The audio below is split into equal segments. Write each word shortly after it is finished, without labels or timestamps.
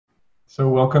So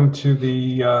welcome to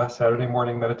the Saturday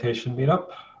morning meditation meetup.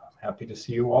 I'm happy to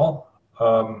see you all.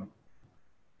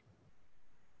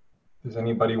 Does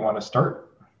anybody want to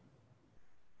start?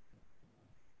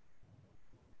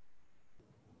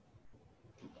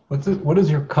 What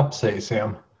does your cup say,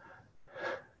 Sam?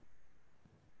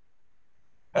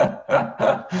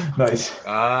 Nice.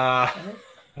 I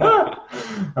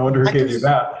wonder who gave you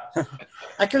that.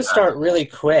 I can start really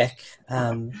quick.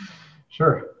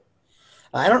 Sure.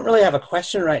 I don't really have a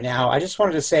question right now. I just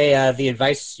wanted to say the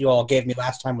advice you all gave me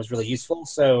last time was really useful.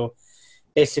 So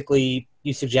basically,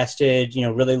 you suggested,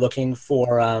 really looking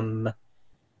for,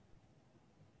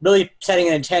 really setting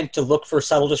an intent to look for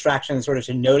subtle distractions, sort of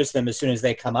to notice them as soon as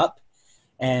they come up.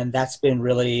 And that's been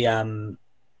really, I want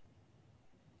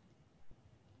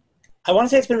to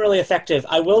say it's been really effective.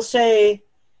 I will say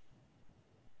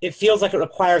it feels like it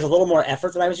requires a little more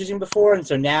effort than I was using before. And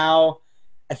so now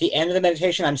at the end of the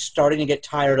meditation, I'm starting to get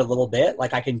tired a little bit.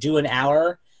 Like I can do an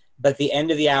hour, but at the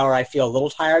end of the hour, I feel a little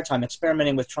tired. So I'm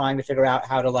experimenting with trying to figure out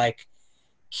how to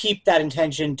keep that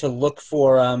intention to look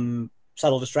for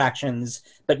subtle distractions,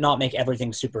 but not make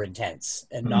everything super intense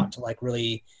and not to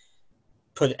really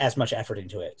put as much effort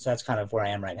into it. So that's kind of where I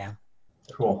am right now.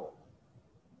 Cool.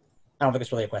 I don't think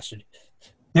it's really a question.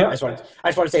 Yeah. I just want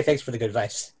to say thanks for the good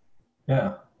advice.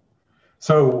 Yeah.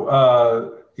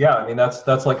 So, yeah, I mean,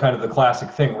 that's like kind of the classic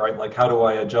thing, right? Like, how do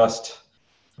I adjust,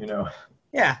 Yeah.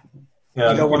 Yeah.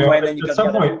 You go one way and then you go the other.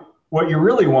 At some point, what you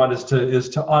really want is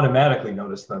to automatically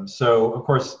notice them. So, of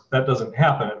course, that doesn't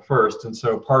happen at first. And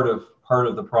so part of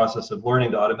the process of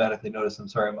learning to automatically notice them,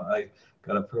 sorry, I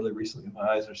got up fairly recently and my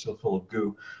eyes are still full of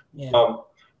goo. Yeah.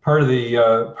 Part of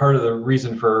the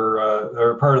reason for,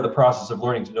 or part of the process of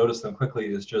learning to notice them quickly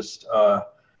is just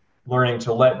learning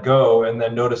to let go and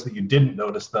then notice that you didn't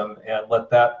notice them and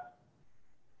let that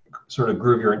sort of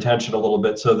groove your attention a little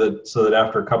bit so that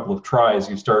after a couple of tries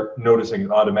you start noticing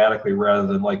it automatically rather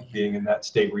than being in that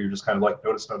state where you're just kind of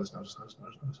notice.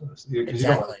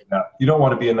 Exactly. You don't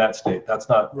want to be in that state. That's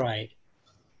not right.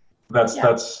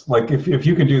 That's like if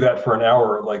you can do that for an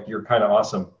hour, you're kind of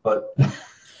awesome. But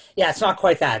yeah, it's not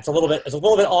quite that. It's a little bit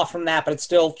off from that, but it's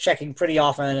still checking pretty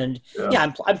often. And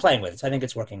yeah I'm playing with it. So I think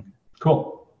it's working.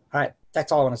 Cool. All right,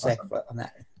 that's all I want to say on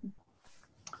that.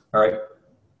 All right.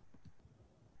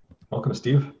 Welcome,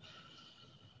 Steve.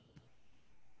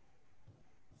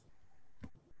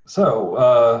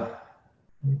 So,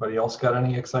 anybody else got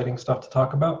any exciting stuff to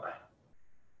talk about?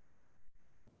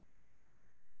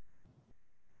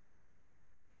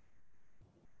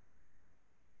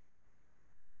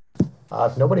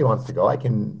 If nobody wants to go, I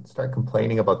can start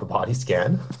complaining about the body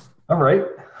scan. All right.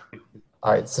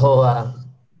 All right, so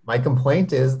my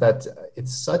complaint is that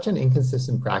it's such an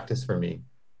inconsistent practice for me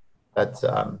that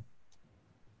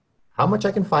how much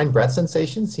I can find breath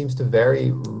sensation seems to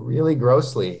vary really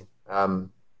grossly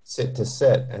sit to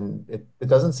sit. And it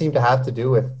doesn't seem to have to do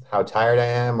with how tired I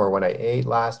am or when I ate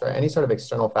last or any sort of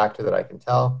external factor that I can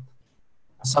tell.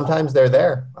 Sometimes they're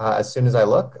there as soon as I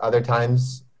look. Other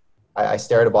times I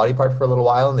stare at a body part for a little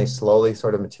while and they slowly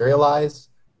sort of materialize.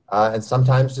 And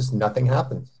sometimes just nothing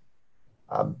happens.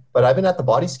 But I've been at the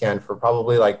body scan for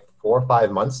probably 4 or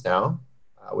 5 months now,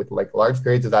 with large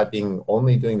periods of that being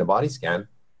only doing the body scan.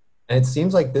 And it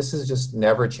seems like this has just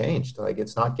never changed.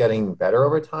 It's not getting better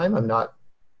over time. I'm not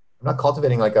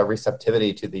cultivating a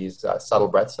receptivity to these subtle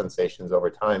breath sensations over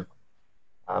time.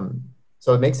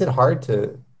 So it makes it hard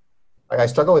to, I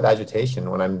struggle with agitation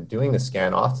when I'm doing the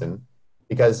scan often,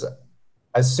 because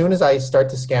as soon as I start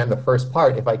to scan the first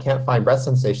part, if I can't find breath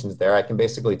sensations there, I can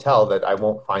basically tell that I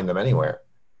won't find them anywhere.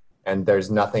 And there's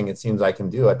nothing it seems I can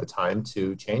do at the time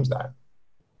to change that.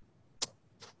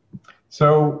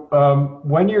 So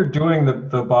when you're doing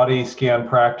the body scan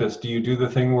practice, do you do the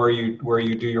thing where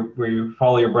you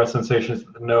follow your breath sensations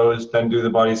with the nose, then do the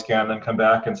body scan, then come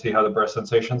back and see how the breath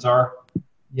sensations are?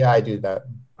 Yeah, I do that.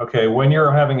 Okay, when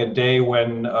you're having a day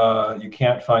when you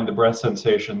can't find the breath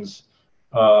sensations,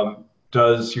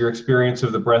 does your experience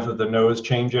of the breath of the nose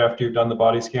change after you've done the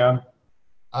body scan?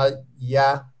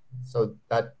 Yeah, so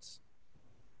that's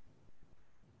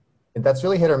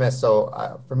really hit or miss.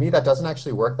 So for me, that doesn't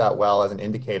actually work that well as an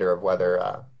indicator of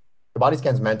whether the body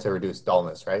scan is meant to reduce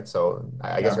dullness, right? So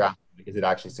I guess you're asking, is it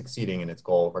actually succeeding in its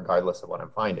goal regardless of what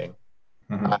I'm finding?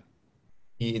 Mm-hmm.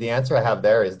 The answer I have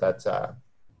there is that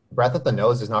breath at the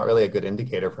nose is not really a good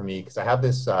indicator for me because I have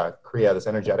this kriya, this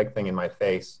energetic thing in my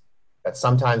face that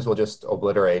sometimes will just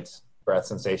obliterate breath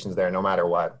sensations there no matter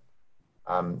what.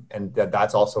 And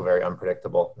that's also very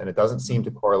unpredictable. And it doesn't seem to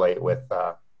correlate with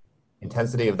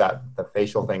intensity of the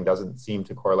facial thing doesn't seem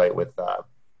to correlate with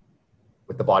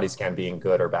the body scan being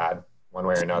good or bad one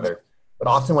way or another. But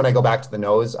often when I go back to the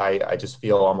nose, I just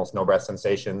feel almost no breath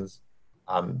sensations.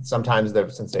 Sometimes the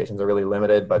sensations are really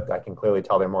limited, but I can clearly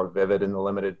tell they're more vivid in the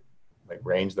limited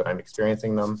range that I'm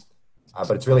experiencing them.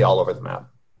 But it's really all over the map.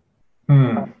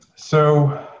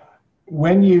 So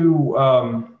when you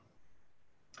have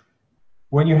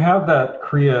that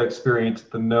Kriya experience at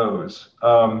the nose,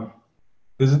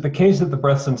 is it the case that the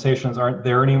breath sensations aren't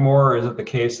there anymore, or is it the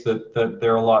case that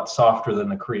they're a lot softer than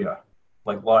the Kriya,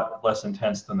 like a lot less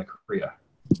intense than the Kriya?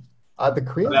 The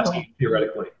Kriya That's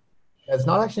theoretically. It's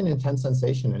not actually an intense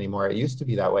sensation anymore. It used to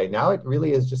be that way. Now it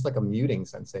really is just like a muting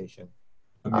sensation.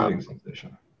 A muting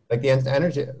sensation. Like the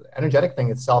energetic thing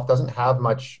itself doesn't have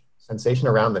much sensation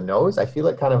around the nose. I feel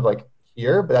it kind of like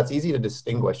here, but that's easy to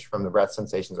distinguish from the breath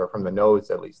sensations, or from the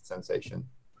nose at least sensation.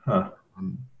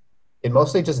 It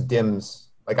mostly just dims.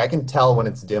 Like I can tell when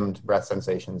it's dimmed breath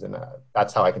sensations, and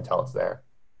that's how I can tell it's there.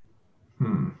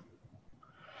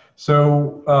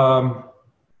 So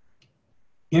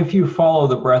if you follow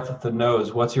the breath at the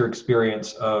nose, what's your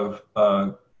experience of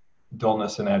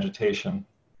dullness and agitation?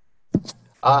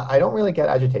 I don't really get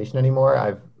agitation anymore.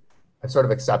 I've sort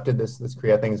of accepted this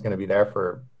Kriya thing is going to be there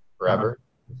for forever.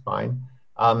 It's fine.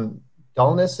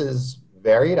 Dullness is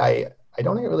varied. I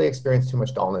don't really experience too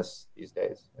much dullness these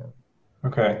days. Yeah.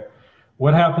 Okay.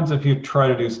 What happens if you try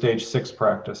to do stage 6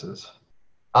 practices?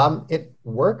 It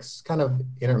works kind of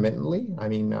intermittently. I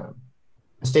mean, the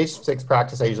stage 6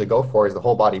 practice I usually go for is the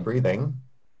whole body breathing.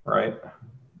 Right.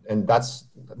 And that's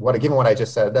given what I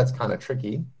just said, that's kind of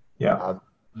tricky. Yeah.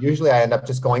 Usually I end up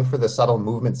just going for the subtle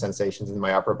movement sensations in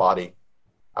my upper body,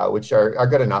 which are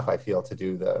good enough, I feel, to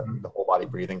do the whole body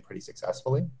breathing pretty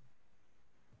successfully.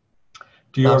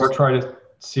 Do you ever try to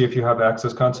see if you have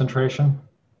access concentration?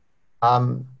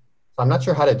 I'm not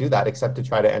sure how to do that except to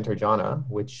try to enter jhana,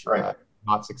 which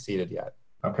not succeeded yet.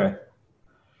 Okay.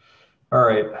 All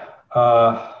right.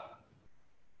 I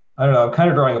don't know. I'm kind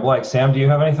of drawing a blank. Sam, do you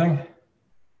have anything?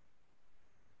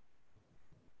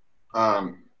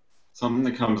 Something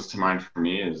that comes to mind for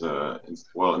me is,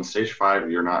 well, in stage 5,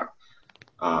 you're not,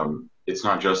 it's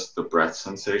not just the breath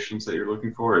sensations that you're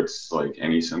looking for. It's like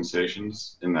any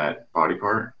sensations in that body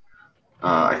part.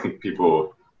 I think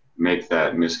people make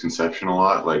that misconception a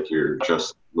lot, like you're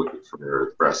just looking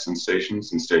for breath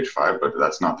sensations in stage 5, but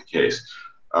that's not the case.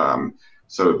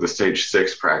 So the stage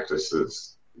 6 practice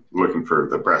is looking for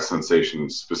the breath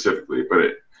sensations specifically,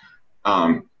 but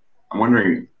I'm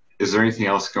wondering, is there anything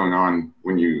else going on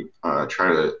when you try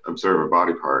to observe a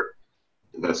body part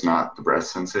that's not the breath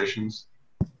sensations?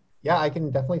 Yeah, I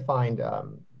can definitely find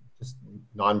just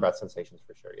non-breath sensations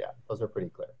for sure. Yeah, those are pretty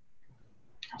clear.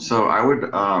 So I would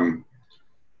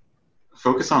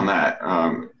focus on that.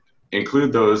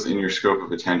 Include those in your scope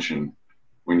of attention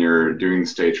when you're doing the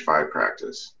stage 5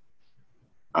 practice.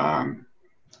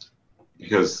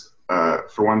 Because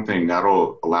for one thing,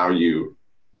 that'll allow you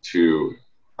to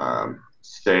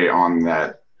stay on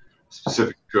that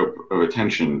specific scope of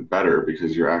attention better,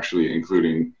 because you're actually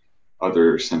including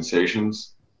other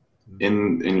sensations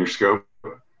in your scope.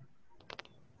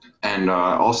 And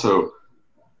also,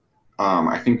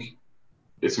 I think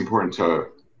it's important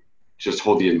to just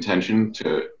hold the intention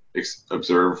to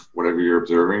observe whatever you're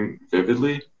observing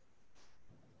vividly.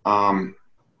 And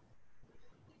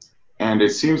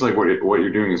it seems like what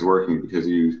you're doing is working, because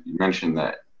you mentioned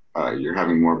that you're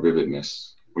having more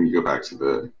vividness when you go back to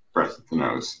the breath at the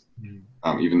nose,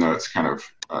 even though it's kind of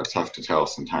tough to tell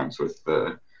sometimes with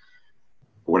the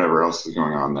whatever else is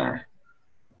going on there.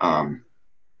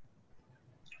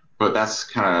 But that's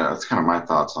kind of my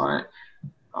thoughts on it.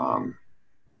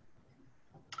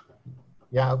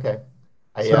 Yeah. Okay.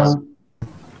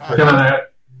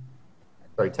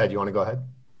 Sorry, Ted. You want to go ahead?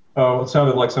 Oh, it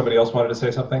sounded like somebody else wanted to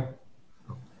say something.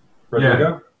 Rodrigo?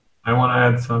 Yeah, I want to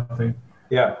add something.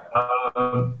 Yeah.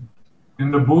 In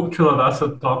the book,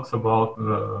 Chiladasa talks about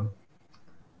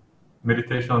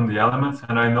meditation on the elements,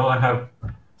 and I know I have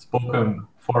spoken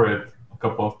for it a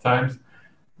couple of times,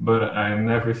 but I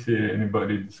never see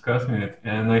anybody discussing it.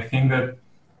 And I think that,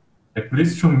 at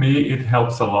least to me, it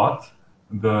helps a lot.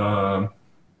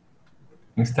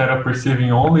 Instead of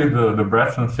perceiving only the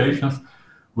breath sensations,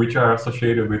 which are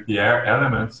associated with the air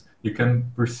elements, you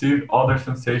can perceive other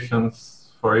sensations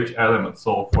for each element.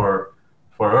 So for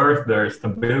earth, there is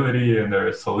stability and there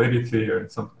is solidity, or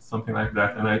something like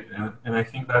that. And I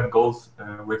think that goes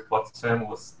with what Sam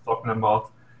was talking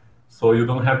about. So you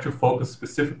don't have to focus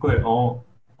specifically on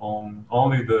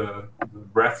only the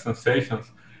breath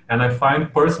sensations. And I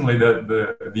find personally that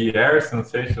the air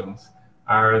sensations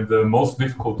are the most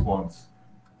difficult ones.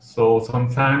 So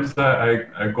sometimes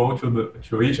I go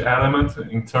to each element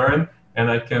in turn, and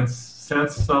I can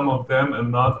sense some of them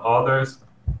and not others.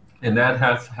 and that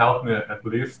has helped me at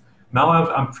least. Now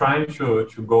I'm trying to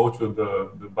go to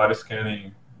the body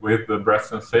scanning with the breath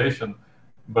sensation,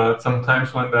 but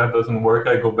sometimes when that doesn't work,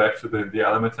 I go back to the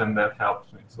elements, and that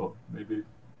helps me. So maybe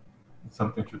it's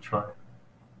something to try.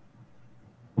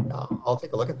 I'll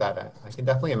take a look at that. I can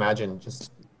definitely imagine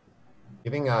just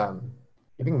giving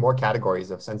more categories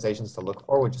of sensations to look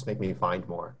for would just make me find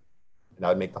more, and that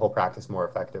would make the whole practice more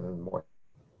effective and more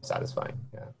satisfying.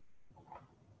 Yeah.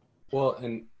 Well,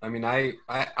 and I mean, I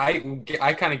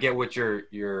kind of get what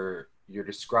you're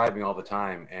describing all the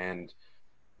time, and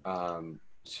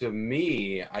to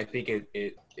me, I think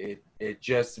it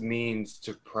just means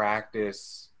to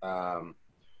practice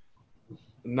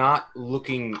not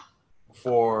looking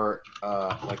for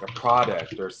like a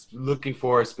product or looking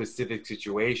for a specific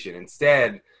situation.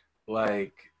 Instead,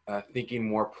 like thinking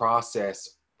more process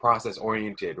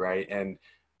oriented, right? And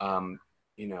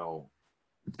you know,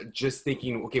 just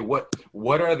thinking, okay, what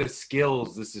are the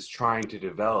skills this is trying to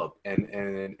develop,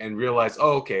 and realize,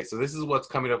 oh, okay, so this is what's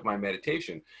coming up in my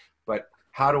meditation, but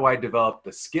how do I develop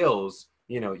the skills,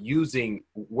 you know,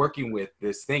 working with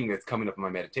this thing that's coming up in my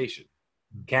meditation?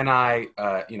 Can I,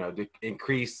 you know,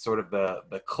 increase sort of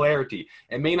the clarity?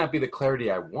 It may not be the clarity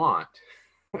I want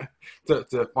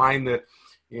to find the,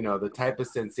 you know, the type of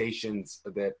sensations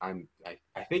that I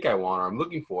think I want or I'm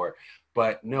looking for,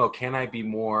 but no, can I be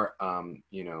more,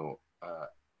 you know,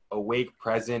 awake,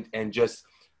 present, and just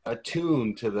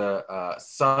attuned to the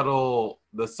subtle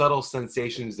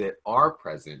sensations that are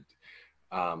present?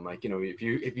 Like, you know, if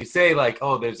you say like,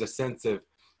 oh, there's a sense of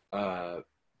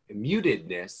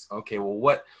mutedness. Okay, well,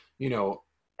 what, you know,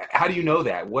 how do you know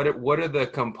that? What are the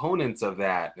components of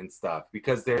that and stuff?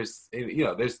 Because there's, you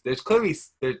know, there's clearly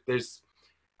there's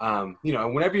you know,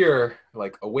 whenever you're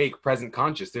like awake, present,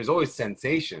 conscious, there's always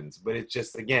sensations, but it's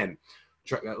just, again,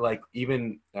 like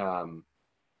even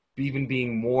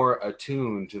being more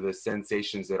attuned to the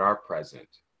sensations that are present.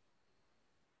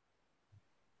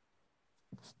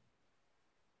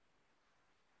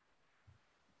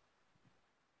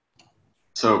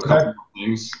 So a couple of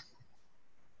things.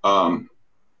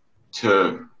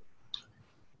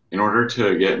 In order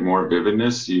to get more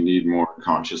vividness, you need more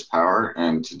conscious power,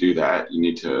 and to do that, you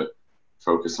need to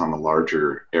focus on a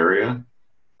larger area.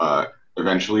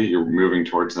 Eventually, you're moving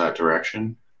towards that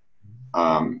direction.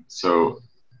 So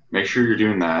make sure you're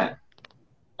doing that.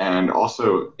 And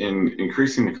also, in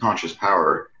increasing the conscious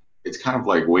power, it's kind of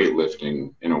like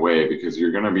weightlifting in a way, because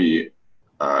you're going to be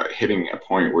hitting a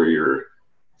point where you're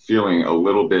feeling a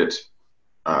little bit,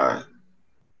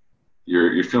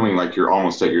 you're feeling like you're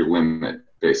almost at your limit,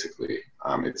 basically.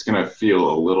 It's going to feel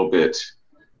a little bit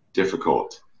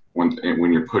difficult when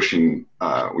you're pushing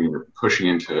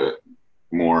into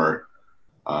more,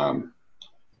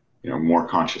 you know, more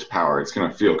conscious power. It's going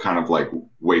to feel kind of like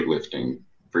weightlifting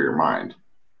for your mind.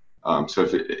 So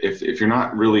if you're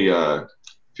not really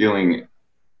feeling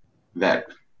that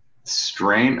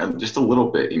strain, just a little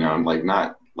bit, you know,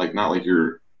 not like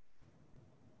you're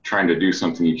trying to do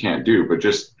something you can't do, but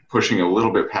just pushing a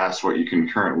little bit past what you can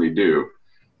currently do,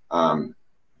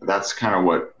 that's kind of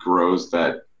what grows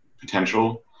that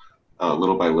potential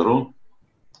little by little.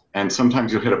 And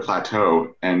sometimes you'll hit a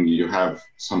plateau and you have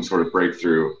some sort of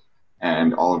breakthrough,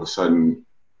 and all of a sudden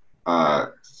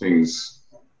things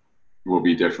will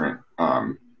be different.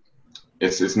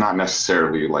 It's not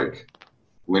necessarily like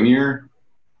linear,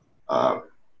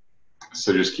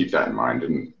 so just keep that in mind.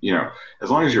 And, you know, as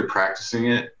long as you're practicing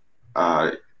it,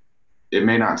 it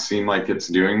may not seem like it's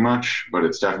doing much, but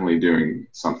it's definitely doing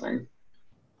something.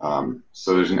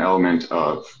 So there's an element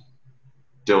of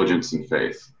diligence and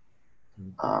faith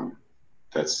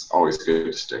that's always good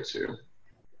to stick to.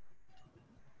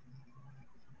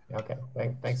 Okay.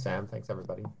 Thanks, Sam. Thanks,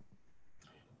 everybody.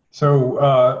 So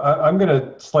I'm going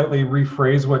to slightly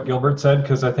rephrase what Gilbert said,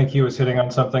 because I think he was hitting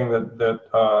on something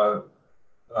that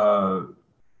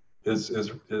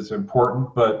is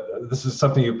important. But this is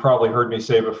something you probably heard me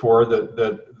say before,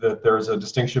 that there's a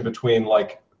distinction between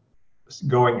like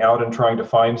going out and trying to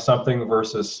find something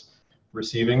versus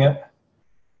receiving it.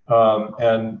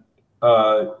 And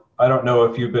I don't know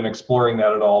if you've been exploring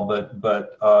that at all,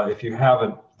 but if you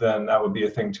haven't, then that would be a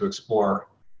thing to explore.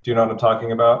 Do you know what I'm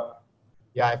talking about?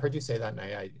 Yeah, I've heard you say that, and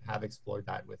I have explored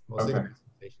that with mostly the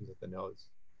sensations of the nose.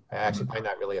 I actually find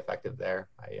that really effective there.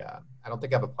 I don't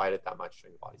think I've applied it that much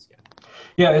during the body scan.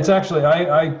 Yeah, it's actually,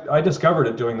 I discovered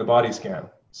it doing the body scan.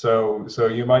 So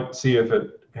you might see if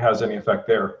it has any effect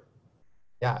there.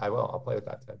 Yeah, I will. I'll play with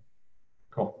that, Ted.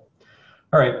 Cool.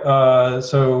 All right.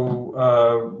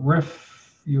 So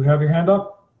Riff, you have your hand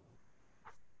up?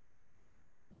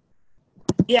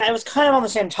 Yeah, it was kind of on the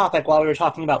same topic while we were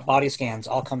talking about body scans.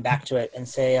 I'll come back to it and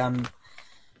say,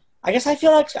 I guess I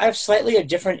feel like I have slightly a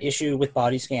different issue with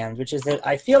body scans, which is that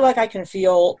I feel like I can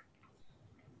feel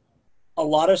a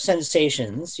lot of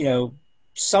sensations. You know,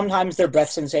 sometimes they're breath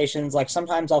sensations. Like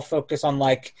sometimes I'll focus on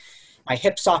like my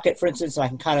hip socket, for instance, and I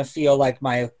can kind of feel like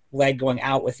my leg going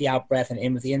out with the out breath and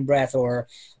in with the in breath, or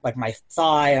like my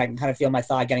thigh, and I can kind of feel my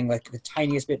thigh getting like the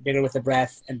tiniest bit bigger with the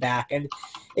breath and back. And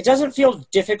it doesn't feel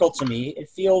difficult to me. It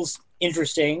feels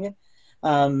interesting.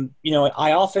 You know,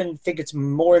 I often think it's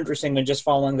more interesting than just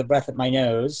following the breath at my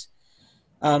nose.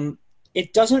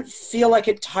 It doesn't feel like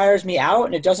it tires me out,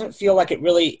 and it doesn't feel like it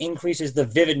really increases the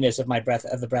vividness of my breath,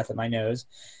 of the breath at my nose.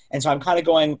 And so I'm kind of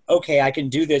going, okay, I can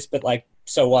do this, but like,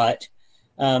 so what?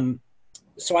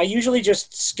 So I usually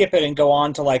just skip it and go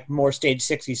on to like more stage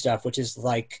 6-y stuff, which is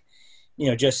like, you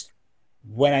know, just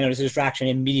when I notice a distraction,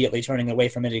 immediately turning away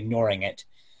from it, ignoring it.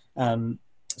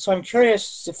 So I'm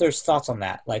curious if there's thoughts on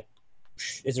that. Like,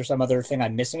 is there some other thing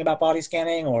I'm missing about body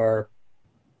scanning, or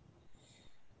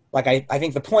like I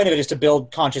think the point of it is to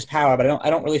build conscious power, but I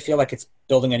don't really feel like it's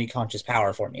building any conscious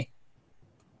power for me.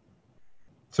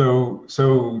 So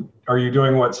are you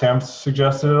doing what Sam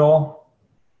suggested at all?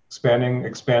 Expanding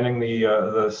expanding the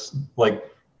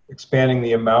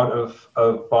amount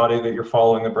of body that you're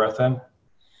following the breath in?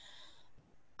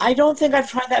 I don't think I've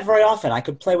tried that very often. I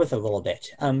could play with it a little bit,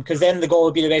 because then the goal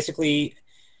would be to basically,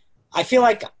 I feel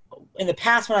like in the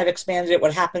past when I've expanded it,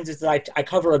 what happens is that I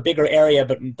cover a bigger area,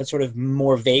 but sort of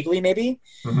more vaguely maybe.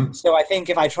 Mm-hmm. So I think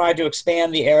if I tried to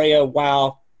expand the area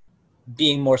while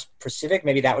being more specific,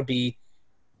 maybe that would be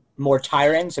more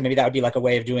tiring. So maybe that would be like a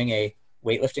way of doing a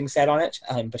weightlifting set on it,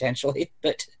 potentially.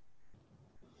 But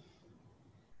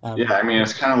yeah, I mean,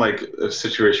 it's kind of like a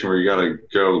situation where you got to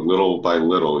go little by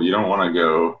little. You don't want to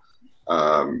go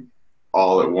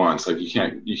all at once. Like you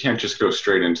can't just go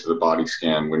straight into the body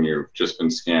scan when you've just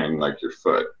been scanning like your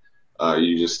foot.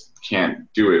 You just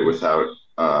can't do it without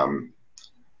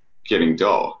getting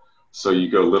dull. So you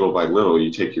go little by little.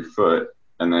 You take your foot,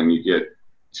 and then you get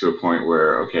to a point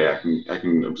where, okay, I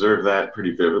can observe that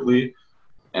pretty vividly,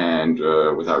 and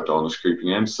without dullness creeping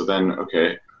in. So then,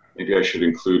 okay, maybe I should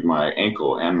include my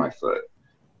ankle and my foot.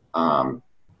 And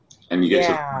you get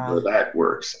to where that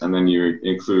works. And then you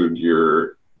include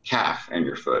your calf and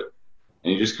your foot.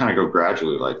 And you just kind of go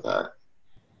gradually like that.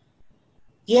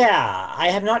 Yeah, I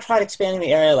have not tried expanding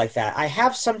the area like that. I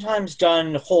have sometimes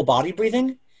done whole body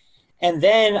breathing. And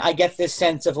then I get this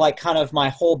sense of like kind of my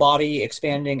whole body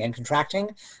expanding and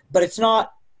contracting. But it's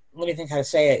not, let me think how to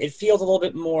say it. It feels a little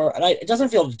bit more, and it doesn't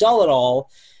feel dull at all,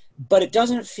 but it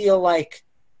doesn't feel like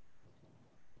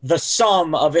the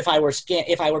sum of if I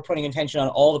were putting attention on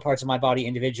all the parts of my body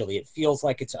individually. It feels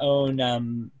like its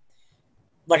own,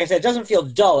 like I said, it doesn't feel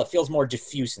dull. It feels more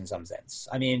diffuse in some sense.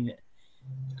 I mean,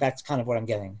 that's kind of what I'm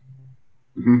getting.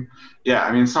 Mm-hmm. Yeah,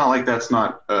 I mean, it's not like that's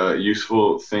not a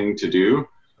useful thing to do,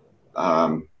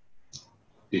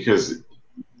 because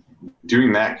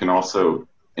doing that can also,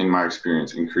 in my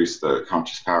experience, increase the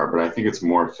conscious power. But I think it's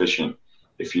more efficient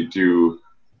if you do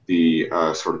the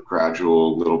sort of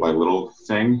gradual, little by little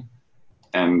thing.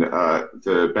 And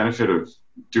the benefit of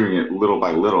doing it little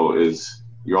by little is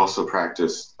you also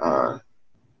practice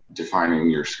defining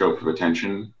your scope of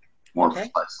attention more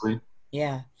precisely.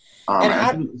 Yeah.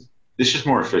 And it's just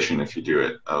more efficient if you do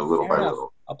it little by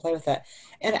little. I'll play with that.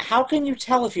 And how can you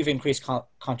tell if you've increased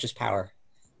conscious power?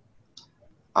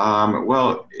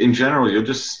 Well, in general, you'll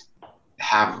just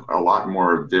have a lot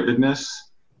more vividness,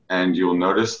 and you'll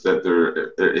notice that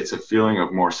it's a feeling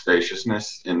of more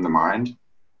spaciousness in the mind.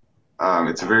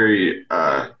 It's a very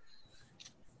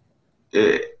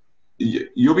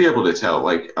you'll be able to tell,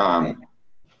 like, and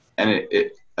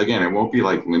it again, it won't be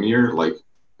like linear. Like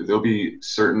there'll be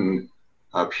certain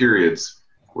periods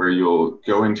where you'll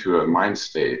go into a mind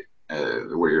state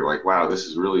where you're like, wow, this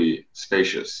is really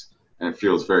spacious, and it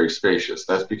feels very spacious.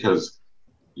 That's because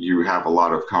you have a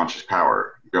lot of conscious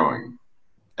power going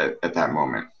at that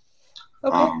moment.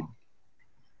 Okay.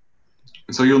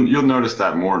 And so you'll notice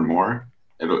that more and more.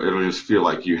 It'll just feel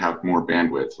like you have more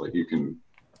bandwidth, like you can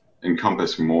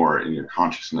encompass more in your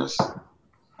consciousness.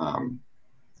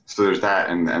 So there's that,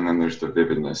 and then there's the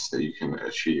vividness that you can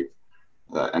achieve,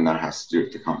 and that has to do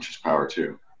with the conscious power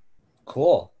too.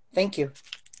 Cool. Thank you.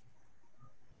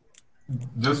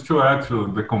 Just to add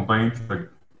to the complaint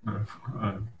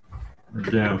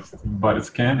against body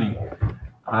scanning,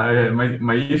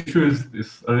 my issue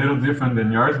is a little different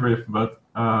than yours, Riff, but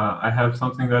I have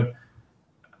something that,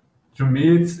 to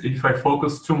me, it's if I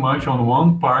focus too much on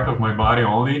one part of my body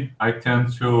only, I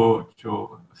tend to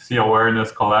see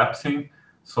awareness collapsing.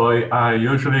 So I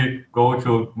usually go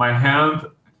to my hand,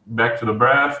 back to the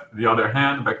breath, the other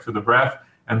hand back to the breath.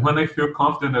 And when I feel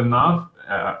confident enough,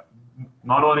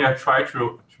 not only I try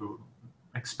to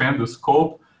expand the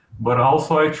scope, but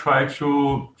also I try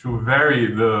to vary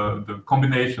the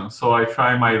combination. So I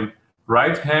try my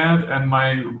right hand and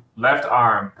my left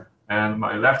arm, and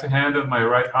my left hand and my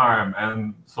right arm,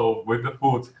 and so with the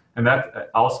foot. And that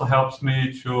also helps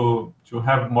me to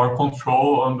have more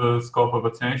control on the scope of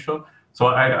attention. So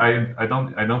I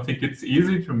don't think it's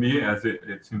easy to me as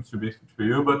it seems to be to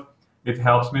you, but it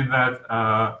helps me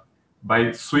that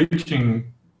by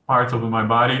switching parts of my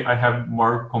body, I have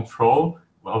more control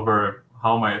over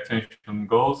how my attention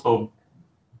goes. So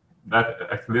that,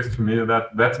 at least to me,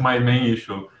 that's my main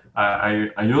issue.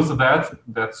 I use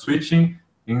that switching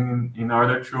in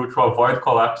order to avoid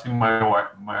collapsing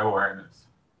my awareness.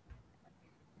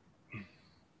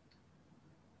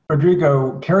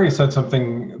 Rodrigo, Carrie said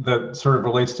something that sort of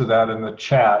relates to that in the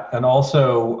chat, and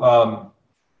also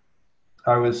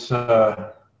I was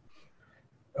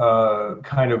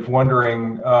kind of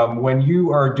wondering, when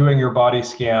you are doing your body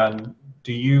scan,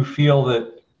 do you feel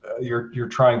that you're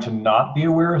trying to not be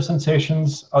aware of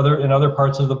sensations in other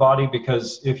parts of the body?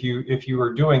 Because if you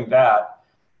were doing that,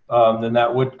 then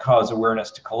that would cause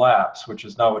awareness to collapse, which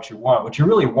is not what you want. What you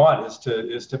really want is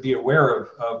to be aware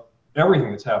of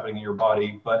everything that's happening in your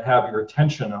body, but have your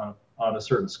attention on a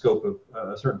certain scope of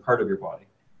a certain part of your body.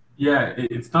 Yeah,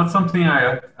 it's not something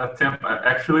I attempt.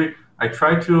 Actually, I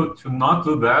try to not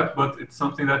do that, but it's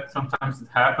something that sometimes it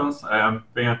happens. I am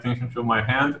paying attention to my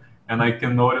hand, and I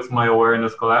can notice my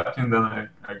awareness collapsing, then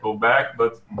I go back,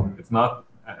 but it's not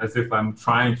as if I'm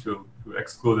trying to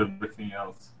exclude everything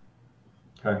else.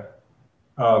 Okay.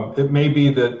 It may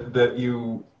be that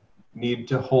you need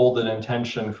to hold an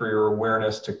intention for your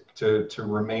awareness to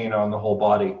remain on the whole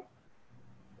body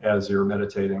as you're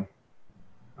meditating.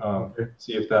 Okay.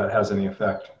 See if that has any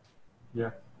effect.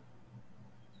 Yeah.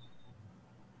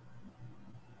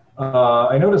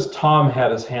 I noticed Tom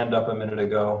had his hand up a minute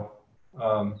ago.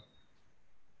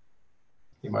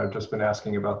 He might have just been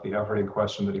asking about the efforting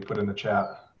question that he put in the chat.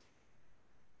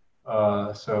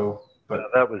 But no,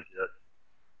 that was it.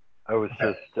 I was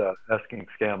just asking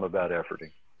Scam about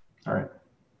efforting. All right.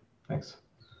 Thanks.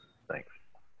 Thanks.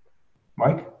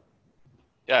 Mike?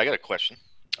 Yeah, I got a question.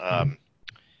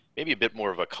 Maybe a bit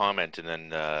more of a comment, and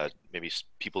then maybe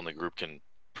people in the group can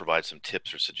provide some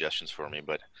tips or suggestions for me.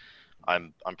 But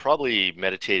I'm probably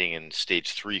meditating in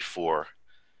stage 3, 4.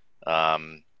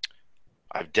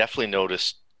 I've definitely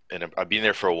noticed, and I've been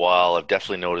there for a while, I've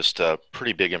definitely noticed a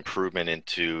pretty big improvement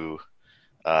into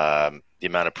the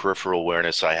amount of peripheral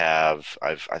awareness I have.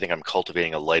 I think I'm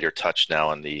cultivating a lighter touch now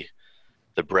on the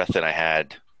breath than I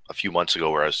had a few months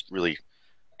ago, where I was really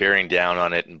bearing down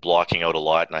on it and blocking out a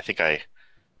lot. And I think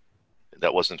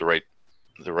that wasn't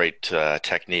the right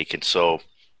technique. And so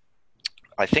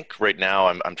I think right now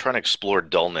I'm trying to explore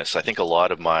dullness. I think a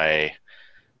lot of my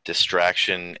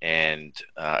distraction and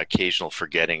occasional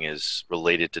forgetting is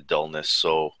related to dullness.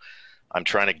 So I'm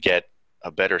trying to get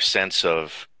a better sense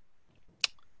of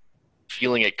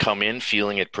feeling it come in,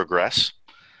 feeling it progress.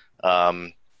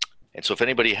 And so if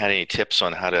anybody had any tips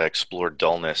on how to explore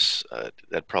dullness,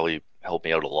 that'd probably help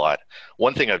me out a lot.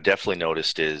 One thing I've definitely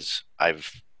noticed is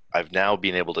I've now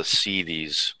been able to see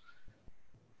these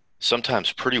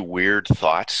sometimes pretty weird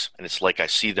thoughts, and it's like I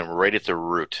see them right at the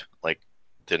root. Like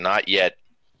they're not yet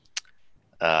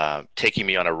taking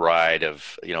me on a ride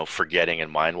of forgetting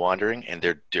and mind wandering, and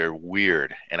they're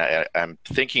weird. And I'm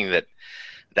thinking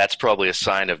that's probably a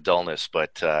sign of dullness.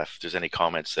 But if there's any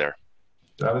comments there,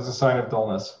 that is a sign of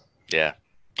dullness. Yeah.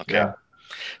 Okay. Yeah.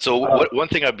 So one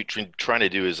thing I've been trying to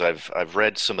do is I've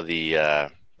read some of the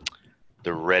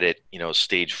Reddit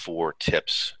stage 4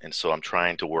 tips, and so I'm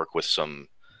trying to work with some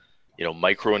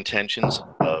micro intentions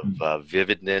of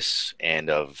vividness and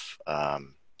of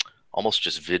almost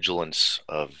just vigilance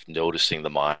of noticing the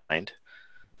mind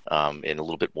in a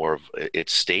little bit more of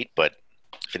its state. But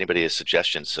if anybody has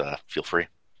suggestions, feel free.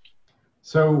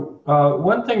 So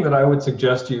one thing that I would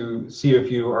suggest you see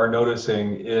if you are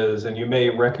noticing is, and you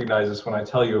may recognize this when I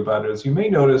tell you about it, is you may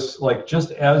notice, like, just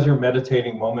as you're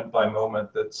meditating moment by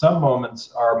moment, that some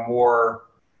moments are more,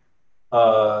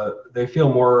 they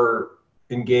feel more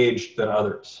engaged than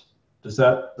others. Does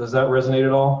that resonate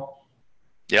at all?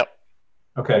 Yep.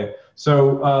 Okay.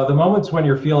 So the moments when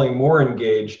you're feeling more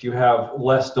engaged, you have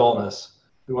less dullness.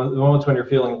 The moments when you're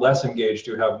feeling less engaged,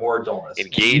 you have more dullness.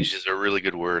 Engaged is a really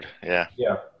good word. Yeah.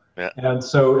 Yeah. And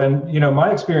so,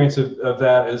 my experience of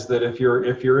that is that if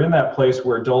you're in that place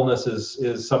where dullness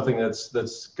is something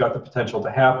that's got the potential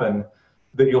to happen,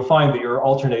 that you'll find that you're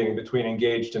alternating between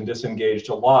engaged and disengaged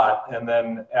a lot, and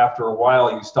then after a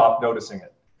while you stop noticing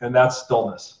it, and that's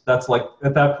dullness. That's like,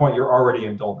 at that point, you're already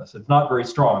in dullness. It's not very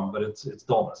strong, but it's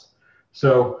dullness.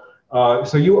 So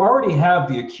you already have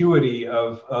the acuity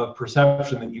of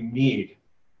perception that you need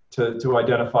to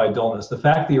identify dullness. The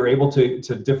fact that you're able to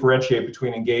differentiate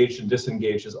between engaged and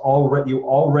disengaged is already, you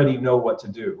already know what to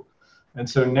do. And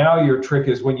so now your trick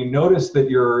is when you notice that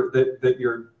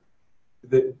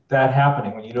that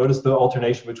happening, when you notice the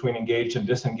alternation between engaged and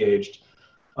disengaged,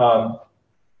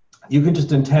 you can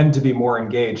just intend to be more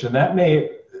engaged. And that may,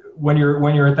 when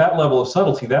you're at that level of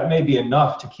subtlety, that may be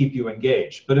enough to keep you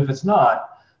engaged. But if it's not,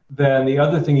 then the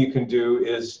other thing you can do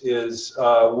is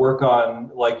work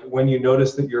on, like, when you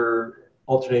notice that you're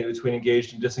alternating between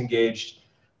engaged and disengaged,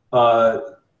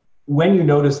 when you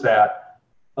notice that,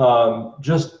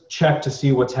 just check to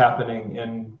see what's happening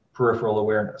in peripheral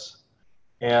awareness.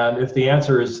 And if the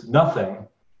answer is nothing,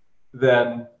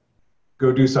 then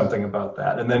go do something about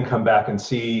that, and then come back and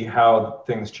see how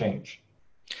things change.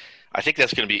 I think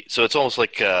that's going to be, so it's almost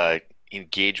like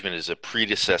engagement is a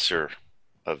predecessor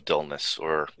of dullness,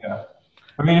 or yeah.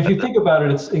 I mean, if you think about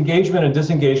it, it's engagement and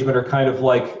disengagement are kind of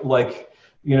like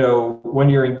you know, when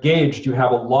you're engaged, you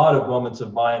have a lot of moments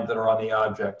of mind that are on the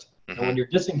object. Mm-hmm. And when you're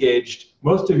disengaged,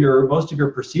 most of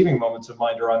your perceiving moments of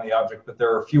mind are on the object, but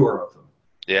there are fewer of them.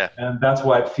 Yeah. And that's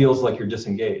why it feels like you're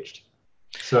disengaged.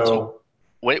 So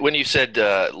when you said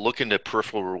look into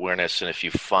peripheral awareness, and if you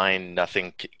find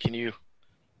nothing, can you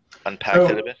unpack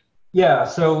that a bit? Yeah,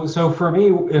 so for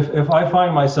me, if I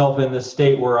find myself in this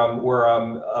state where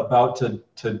I'm about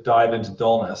to dive into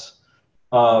dullness,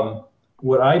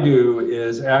 what I do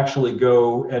is actually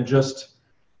go and just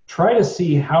try to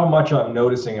see how much I'm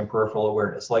noticing in peripheral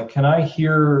awareness. Like, can I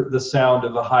hear the sound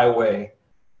of a highway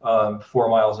 4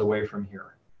 miles away from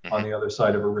here on the other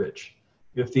side of a ridge?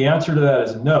 If the answer to that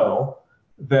is no,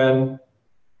 then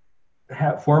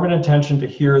form an intention to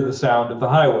hear the sound of the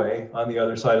highway on the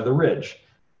other side of the ridge,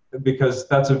 because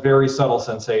that's a very subtle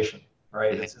sensation,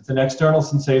 right? It's an external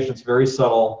sensation. It's very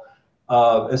subtle.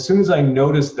 As soon as I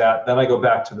notice that, then I go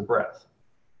back to the breath.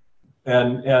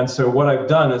 And so what I've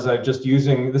done is I've just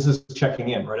this is checking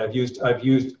in, right? I've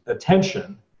used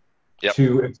attention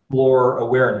to explore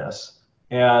awareness.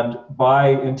 And by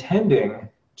intending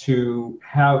to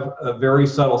have a very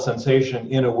subtle sensation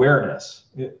in awareness,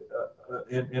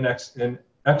 in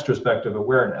extrospective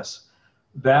awareness,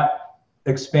 that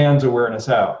expands awareness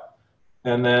out.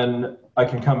 And then I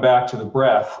can come back to the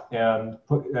breath and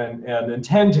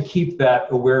intend to keep that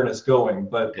awareness going.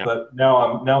 But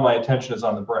now my attention is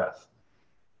on the breath.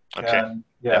 Okay. And,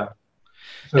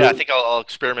 So, I think I'll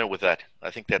experiment with that.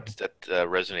 I think that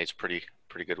resonates pretty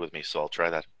good with me. So I'll try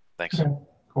that. Thanks. Okay,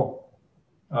 cool.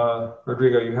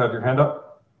 Rodrigo, you have your hand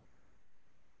up?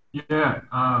 Yeah,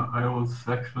 I was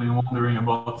actually wondering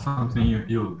about something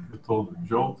you told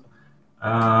Joel.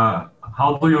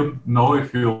 How do you know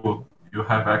if you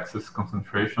have access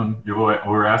concentration? You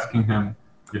were asking him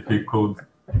if he could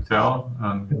tell.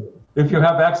 If you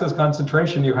have access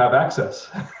concentration, you have access.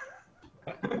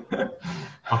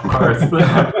 Of course.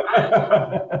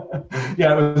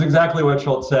 Yeah, it was exactly what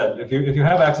Schultz said. If you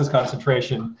have access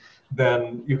concentration,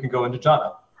 then you can go into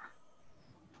jhana.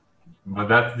 But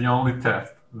that's the only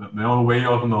test, the only way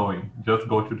of knowing. Just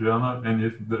go to jhana, and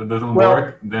if it doesn't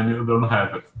work, then you don't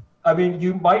have it. I mean,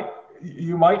 you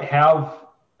might have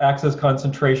access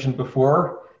concentration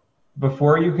before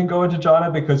you can go into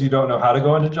jhana, because you don't know how to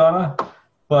go into jhana.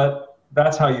 But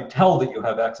that's how you tell that you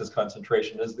have access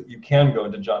concentration, is that you can go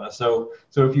into jhana. So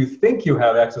if you think you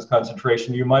have access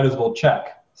concentration, you might as well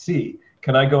check. See,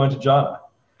 can I go into jhana?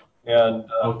 And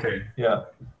okay. Yeah.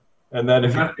 And then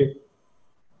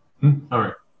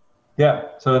sorry. Yeah.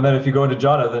 So and then if you go into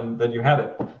jhana, then you have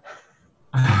it.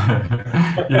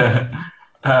 Yeah.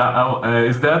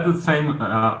 Is that the same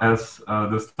as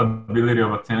the stability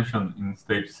of attention in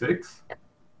stage 6?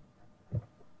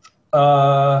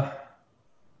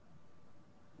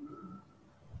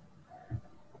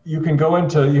 You can go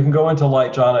into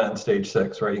light jhana in stage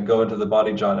 6, right? You can go into the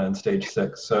body jhana in stage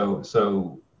 6.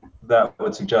 So that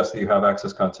would suggest that you have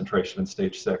access concentration in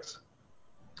stage 6.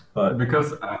 But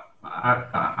because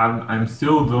I'm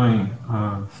still doing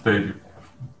stage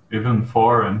even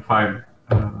 4 and 5.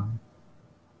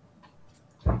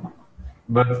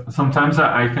 But sometimes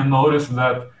I can notice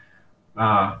that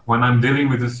when I'm dealing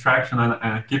with distraction and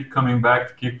I keep coming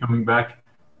back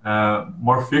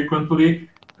more frequently,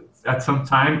 at some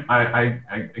time I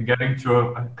get into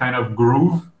a kind of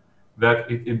groove that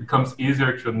it becomes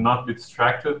easier to not be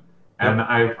distracted. And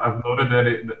I've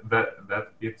noted that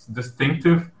it's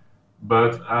distinctive,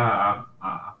 but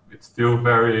it's still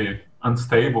very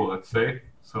unstable, let's say.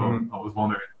 So I was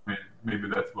wondering, maybe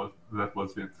that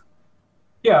was it.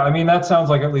 Yeah, I mean, that sounds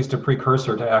like at least a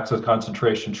precursor to access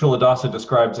concentration. Chuladasa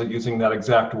describes it using that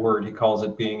exact word. He calls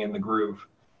it being in the groove.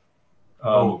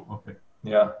 Oh, okay.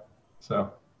 Yeah,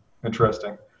 so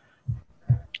interesting.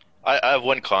 I have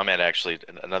one comment, actually,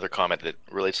 another comment that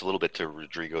relates a little bit to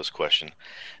Rodrigo's question.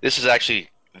 This is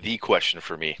actually the question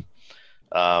for me.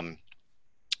 Um,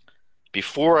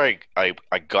 Before I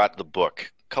got the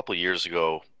book a couple years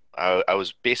ago, I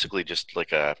was basically just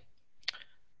like I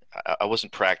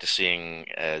wasn't practicing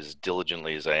as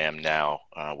diligently as I am now,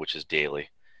 which is daily.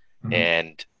 Mhm.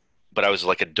 And but I was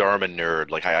like a Dharma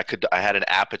nerd. Like I had an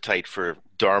appetite for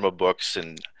Dharma books,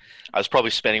 and I was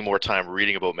probably spending more time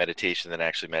reading about meditation than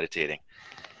actually meditating.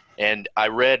 And I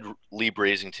read Lee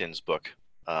Brasington's book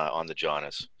on the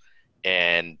jhanas,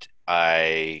 and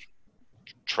I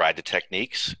tried the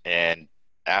techniques. And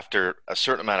after a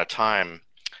certain amount of time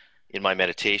in my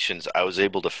meditations, I was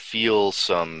able to feel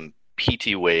some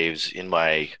PT waves in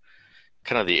my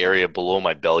kind of the area below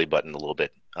my belly button a little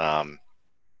bit.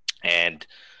 And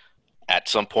at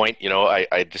some point,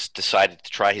 I just decided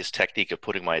to try his technique of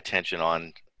putting my attention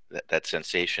on that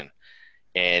sensation.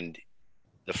 And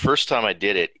the first time I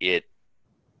did it, it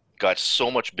got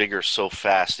so much bigger so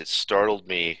fast, it startled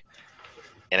me,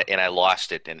 and I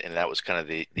lost it. And that was kind of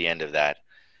the end of that.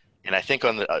 And I think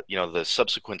on the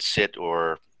subsequent sit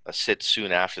or a sit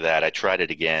soon after that, I tried it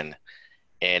again,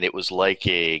 and it was like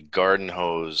a garden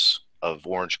hose of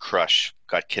orange crush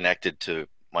got connected to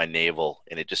my navel,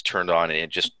 and it just turned on and it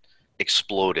just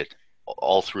exploded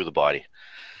all through the body.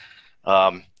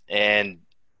 And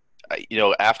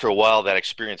after a while, that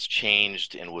experience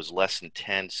changed and was less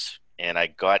intense, and I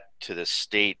got to this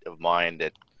state of mind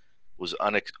that was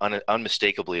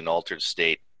unmistakably an altered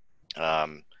state.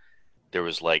 There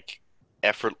was like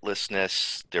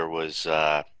effortlessness. There was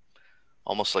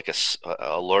almost like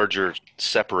a larger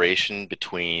separation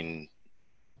between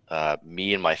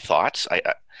me and my thoughts.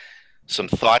 Some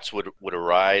thoughts would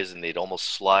arise, and they'd almost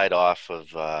slide off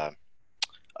of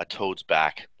a toad's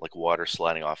back, like water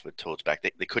sliding off of a toad's back.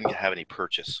 They couldn't have any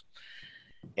purchase,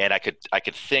 and I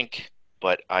could think,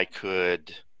 but I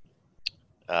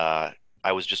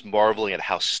was just marveling at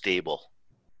how stable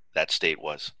that state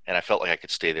was, and I felt like I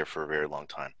could stay there for a very long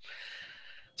time.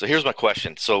 So here's my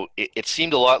question. So it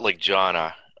seemed a lot like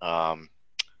jhana,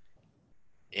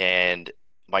 and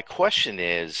my question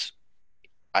is,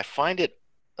 I find it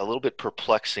a little bit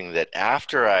perplexing that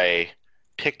after I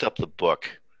picked up the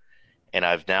book and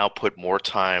I've now put more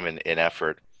time and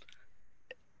effort,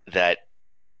 that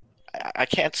I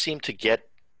can't seem to get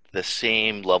the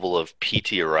same level of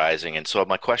PT arising. And so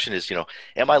my question is,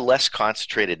 am I less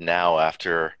concentrated now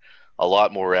after a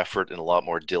lot more effort and a lot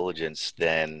more diligence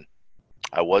than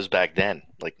I was back then?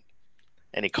 Like,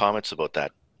 any comments about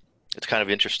that? It's kind of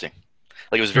interesting.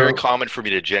 Like, it was very common for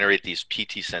me to generate these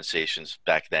PT sensations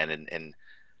back then, and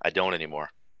I don't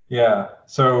anymore. Yeah.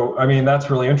 So, I mean,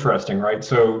 that's really interesting, right?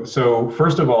 So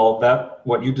first of all, that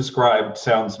what you described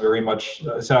sounds very much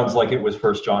sounds like it was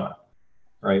first jhana,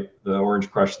 right? The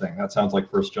orange crush thing. That sounds like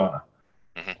first jhana.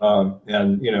 Mm-hmm.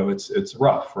 And it's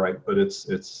rough, right? But it's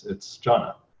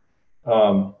jhana.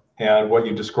 And what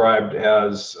you described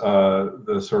as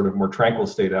the sort of more tranquil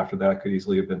state after that could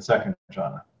easily have been second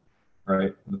jhana,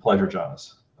 right? The pleasure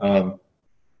jhanas.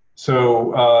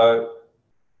 So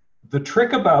the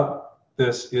trick about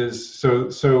this is,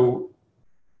 so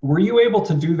were you able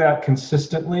to do that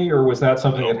consistently, or was that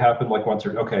something that happened like once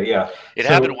or, okay, yeah. It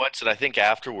happened once, and I think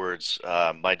afterwards,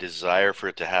 my desire for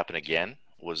it to happen again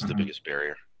was the biggest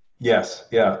barrier. Yes,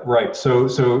 yeah, right. So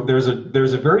there's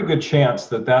a very good chance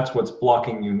that that's what's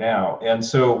blocking you now. And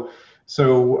so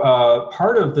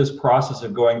part of this process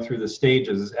of going through the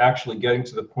stages is actually getting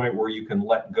to the point where you can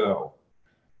let go.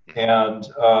 And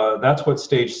that's what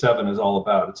stage 7 is all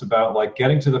about. It's about like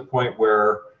getting to the point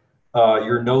where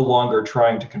you're no longer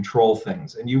trying to control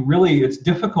things. And it's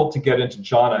difficult to get into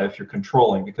jhana if you're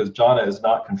controlling, because jhana is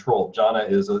not controlled. Jhana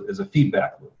is a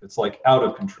feedback loop. It's like out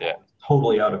of control. Yeah.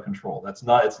 Totally out of control. It's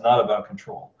not about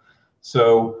control.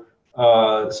 So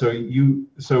what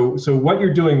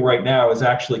you're doing right now is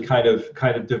actually kind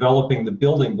of developing the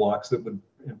building blocks that would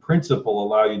in principle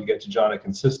allow you to get to jhana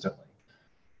consistently.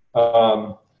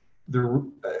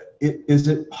 Is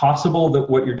it possible that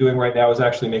what you're doing right now is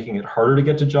actually making it harder to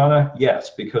get to jhana?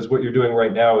 Yes, because what you're doing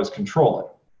right now is controlling,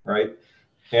 right?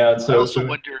 And so I also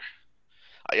wonder.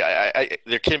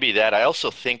 There can be that. I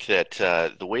also think that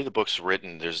the way the book's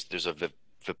written, there's a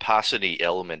vipassana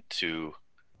element to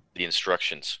the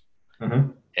instructions,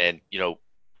 and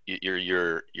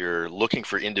you're looking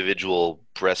for individual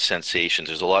breath sensations.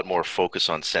 There's a lot more focus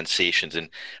on sensations, and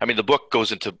I mean the book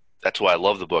goes into. That's why I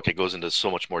love the book. It goes into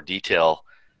so much more detail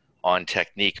on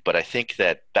technique, but I think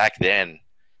that back then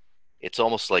it's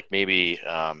almost like maybe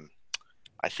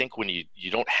I think when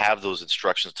you don't have those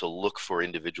instructions to look for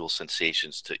individual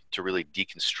sensations to really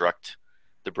deconstruct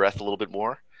the breath a little bit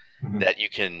more, that you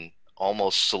can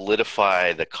almost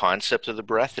solidify the concept of the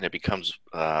breath, and it becomes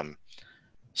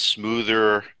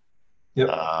smoother, Yep.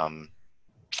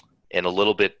 and a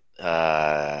little bit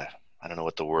I don't know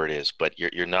what the word is, but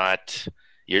you're not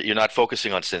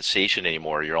focusing on sensation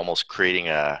anymore. You're almost creating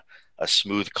a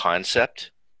smooth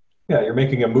concept. Yeah, you're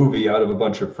making a movie out of a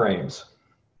bunch of frames.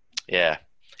 Yeah,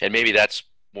 and maybe that's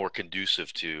more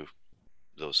conducive to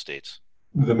those states.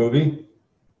 The movie?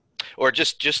 Or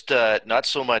just not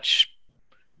so much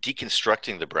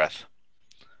deconstructing the breath,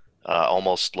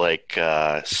 almost like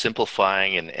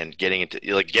simplifying and getting into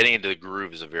the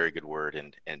groove is a very good word.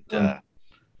 And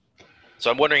so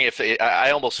I'm wondering if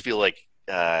I almost feel like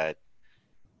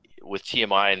with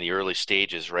TMI in the early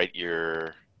stages, right,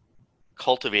 you're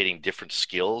cultivating different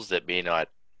skills that may not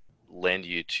lend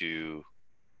you to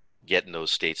get in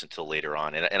those states until later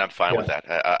on, and I'm fine with that.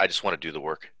 I just want to do the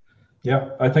work. Yeah,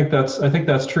 I think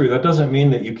that's true. That doesn't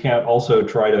mean that you can't also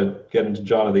try to get into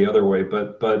jhana the other way,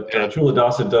 but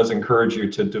Culadasa does encourage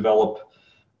you to develop,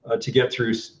 to get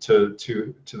through to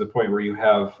the point where you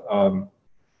have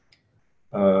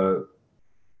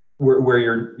where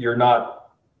you're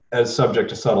not as subject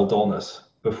to subtle dullness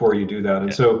before you do that.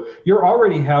 And so you're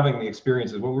already having the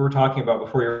experiences, what we were talking about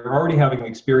before, you're already having the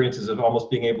experiences of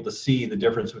almost being able to see the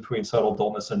difference between subtle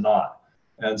dullness and not.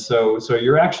 And so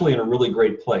you're actually in a really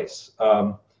great place.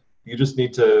 You just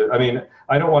need to, I mean,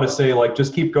 I don't want to say like,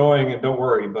 just keep going and don't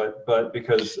worry, but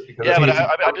because yeah, but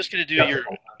I'm just going to do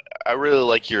I really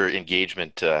like your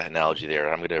engagement analogy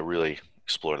there. I'm going to really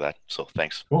explore that. So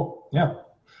thanks. Cool. Yeah.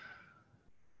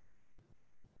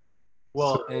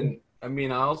 Well, and I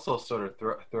mean, I also sort of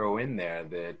throw in there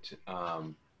that,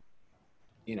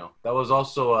 that was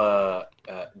also a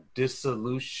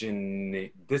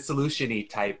dissolution-y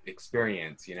type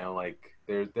experience, like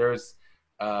there's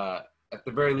at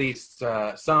the very least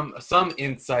some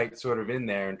insight sort of in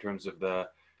there in terms of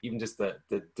even just the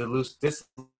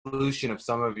dissolution of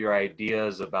some of your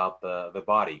ideas about the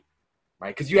body,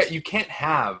 right? Because you can't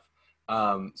have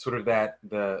sort of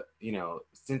the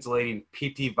scintillating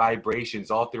PT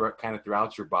vibrations all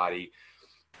throughout your body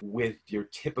with your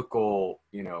typical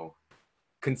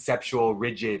conceptual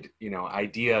rigid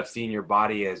idea of seeing your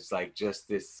body as like just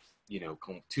this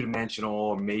two-dimensional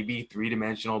or maybe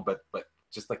three-dimensional but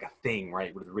just like a thing,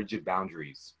 right, with rigid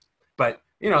boundaries. But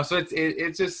so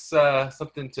it's just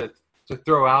something to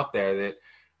throw out there that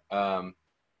I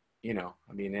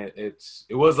mean it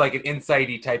was like an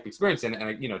insight-y type experience, and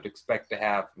to expect to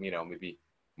have maybe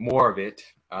more of it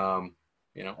or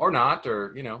not,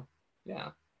 or yeah.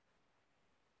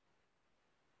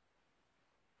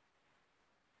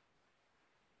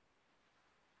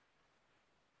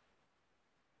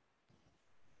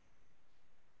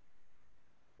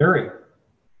 Very.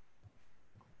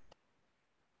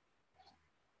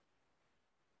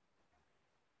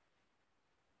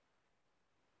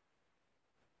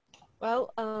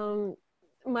 Well,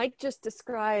 Mike just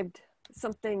described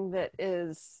something that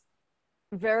is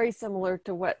very similar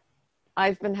to what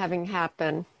I've been having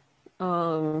happen,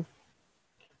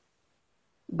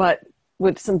 but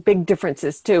with some big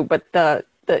differences too. But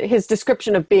his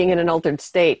description of being in an altered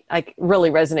state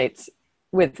really resonates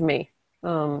with me.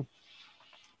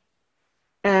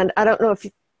 And I don't know if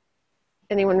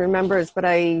anyone remembers, but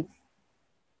over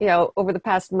the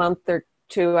past month or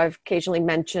two, I've occasionally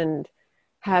mentioned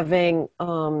having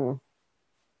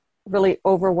really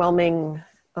overwhelming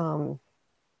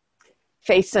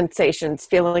face sensations,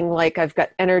 feeling like I've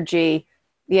got the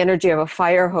energy of a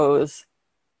fire hose,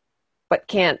 but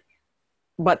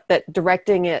that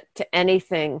directing it to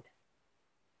anything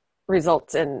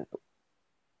results in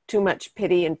too much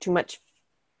pity and too much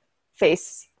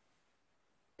face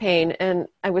pain. And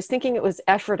I was thinking it was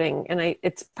efforting, and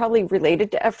it's probably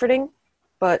related to efforting,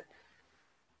 but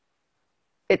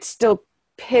it's still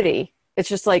pity. It's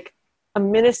just like a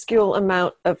minuscule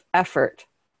amount of effort,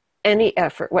 any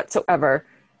effort whatsoever,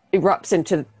 erupts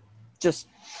into just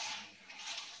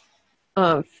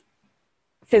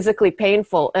physically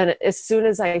painful. And as soon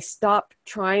as I stop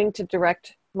trying to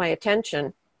direct my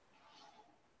attention,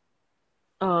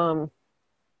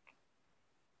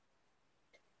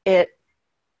 it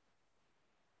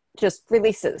just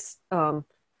releases.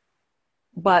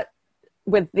 But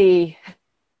with the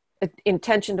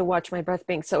intention to watch my breath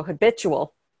being so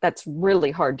habitual, that's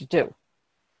really hard to do.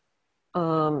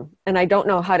 And I don't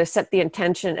know how to set the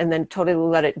intention and then totally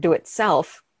let it do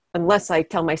itself, unless I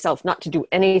tell myself not to do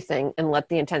anything and let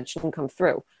the intention come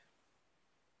through.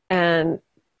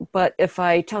 But if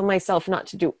I tell myself not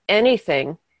to do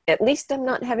anything, at least I'm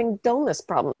not having dullness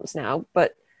problems now,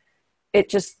 but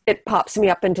it pops me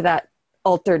up into that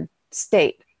altered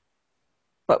state.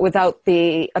 But without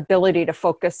the ability to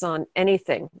focus on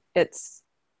anything, it's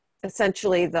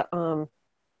essentially the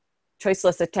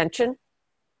choiceless attention.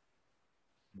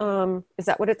 Is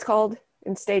that what it's called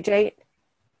in stage 8?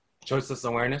 Choiceless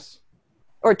awareness?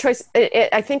 Or choice,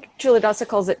 I think Culadasa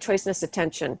calls it choiceless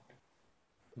attention.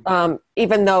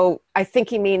 Even though I think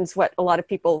he means what a lot of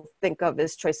people think of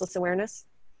as choiceless awareness.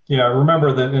 Yeah,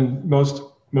 remember that in most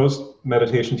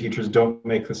meditation teachers don't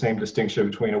make the same distinction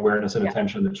between awareness and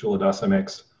attention that Culadasa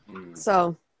makes.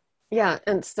 So, yeah,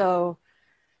 and so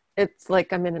it's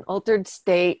like I'm in an altered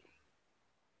state,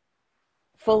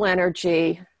 full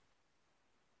energy.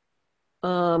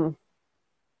 The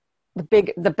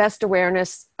best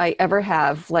awareness I ever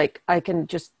have, like I can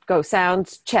just go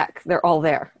sounds, check, they're all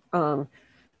there.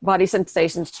 Body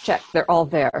sensations, check, they're all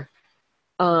there.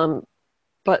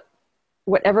 But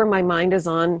whatever my mind is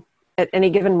on at any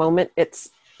given moment, it's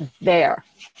there.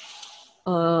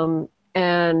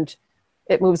 And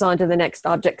it moves on to the next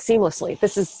object seamlessly.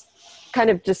 This is kind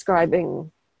of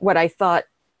describing what I thought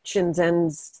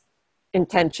Shinzen's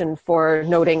intention for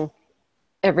noting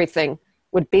everything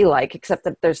would be like, except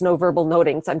that there's no verbal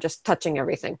notings. I'm just touching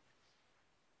everything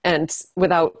and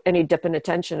without any dip in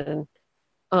attention. And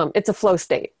it's a flow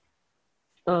state.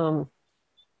 And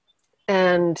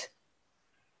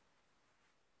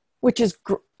which is,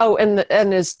 and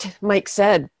as Mike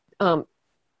said,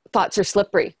 thoughts are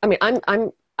slippery. I mean,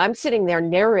 I'm sitting there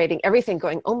narrating everything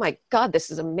going, oh my God,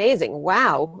 this is amazing.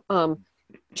 Wow.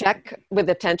 Check with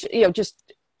attention,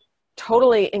 just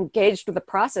totally engaged with the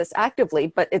process actively,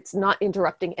 but it's not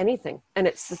interrupting anything. And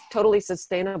it's totally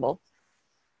sustainable.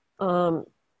 And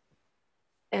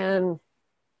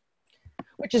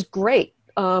which is great.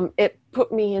 It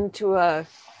put me into a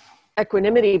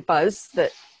equanimity buzz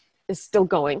that is still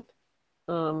going.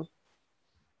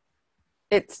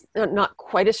 It's not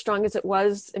quite as strong as it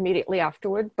was immediately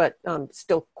afterward, but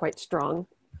still quite strong.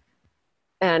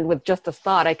 And with just a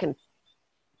thought, I can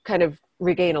kind of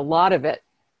regain a lot of it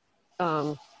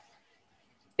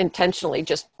intentionally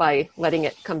just by letting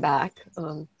it come back.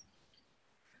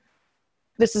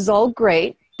 This is all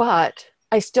great, but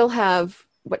I still have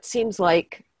what seems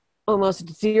like almost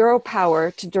zero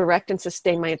power to direct and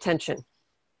sustain my attention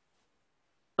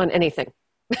on anything.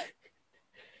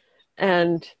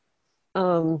 And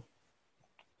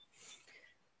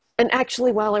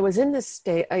actually, while I was in this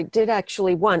state, I did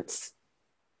actually once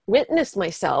witness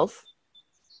myself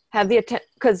have the attention,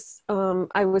 because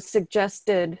I was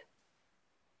suggested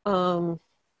to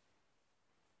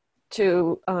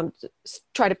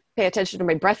try to pay attention to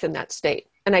my breath in that state.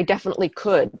 And I definitely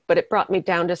could, but it brought me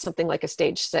down to something like a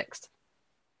stage 6.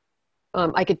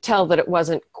 I could tell that it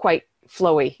wasn't quite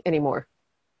flowy anymore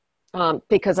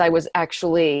because I was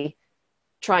actually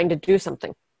trying to do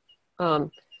something.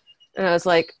 And I was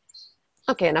like,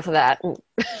 okay, enough of that. And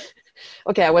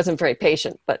okay, I wasn't very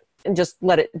patient, and just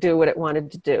let it do what it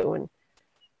wanted to do.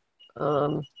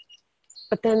 And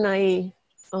but then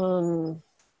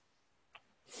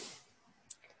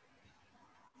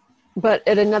but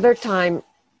at another time,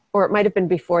 or it might have been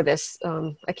before this,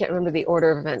 I can't remember the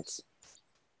order of events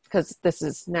because this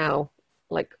is now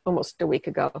like almost a week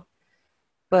ago.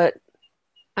 But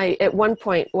I, at one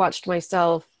point, watched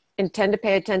myself intend to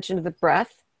pay attention to the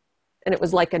breath, and it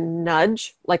was like a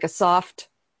nudge, like a soft,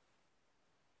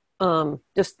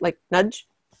 just like nudge,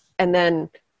 and then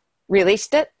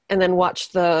released it, and then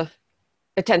watched the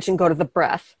attention go to the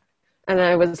breath. And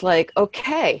I was like,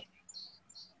 okay,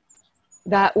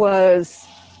 that was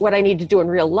what I need to do in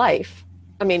real life.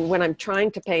 I mean, when I'm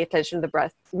trying to pay attention to the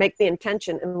breath, make the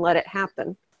intention and let it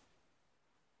happen.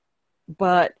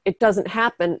 But it doesn't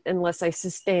happen unless I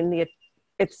sustain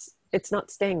it's not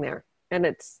staying there. And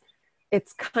it's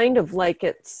kind of like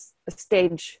it's a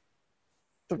stage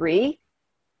 3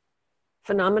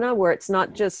 phenomena where it's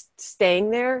not just staying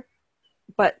there,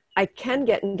 but I can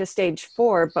get into stage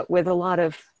 4, but with a lot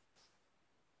of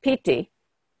piti.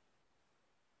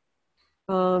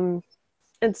 And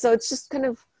so it's just kind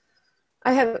of,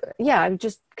 I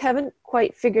just haven't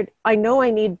quite figured, I know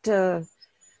I need to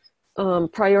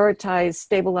prioritize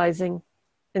stabilizing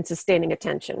and sustaining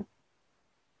attention.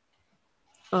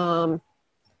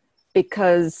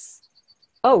 Because,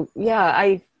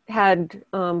 I had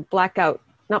not blackout,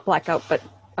 but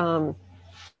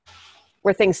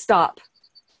where things stop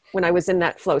when I was in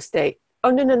that flow state.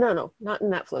 Oh, no, not in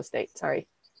that flow state, sorry.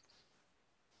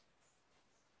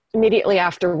 Immediately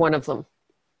after one of them.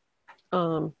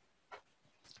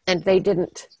 And they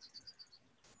didn't,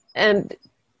 and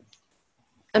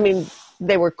I mean,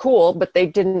 they were cool, but they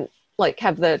didn't like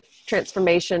have the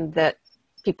transformation that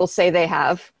people say they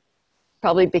have,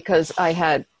 probably because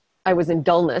I was in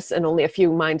dullness and only a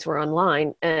few minds were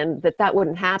online, and that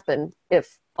wouldn't happen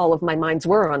if all of my minds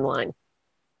were online.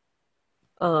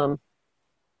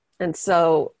 And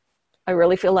so I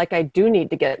really feel like I do need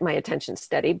to get my attention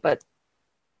steady, but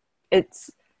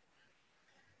it's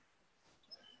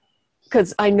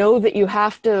because I know that you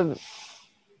have to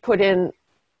put in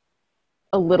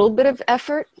a little bit of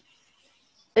effort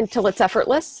until it's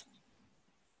effortless,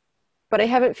 but I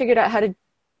haven't figured out how to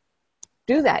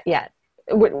do that yet.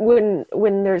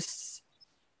 When there's,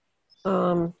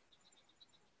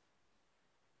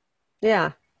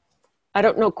 yeah, I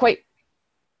don't know quite.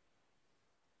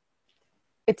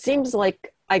 It seems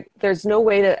like there's no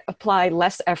way to apply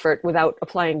less effort without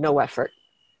applying no effort.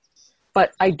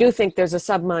 But I do think there's a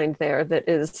submind there that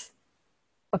is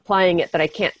applying it that I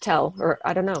can't tell, or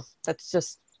I don't know. That's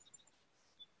just,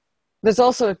 there's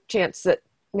also a chance that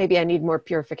maybe I need more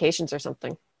purifications or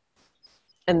something,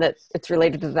 and that it's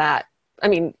related to that. I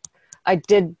mean, I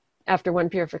did, after one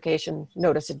purification,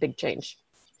 notice a big change.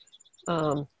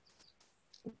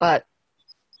 But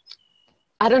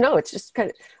I don't know. It's just kind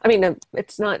of, I mean,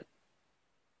 it's not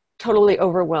totally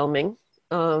overwhelming,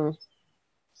 or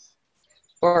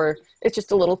it's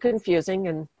just a little confusing.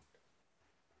 And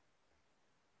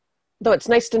though it's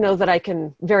nice to know that I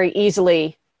can very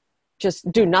easily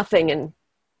just do nothing and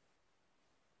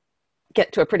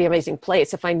get to a pretty amazing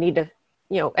place. If I need to,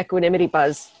 equanimity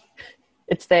buzz,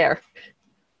 it's there.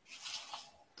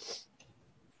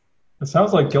 It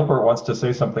sounds like Gilbert wants to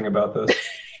say something about this.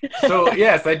 So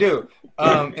yes, I do.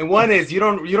 And one is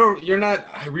you're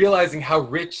not realizing how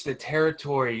rich the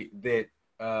territory that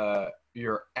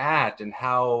you're at, and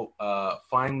how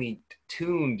finely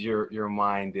tuned your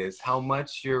mind is. How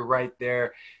much you're right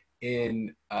there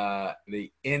in the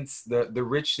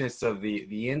richness of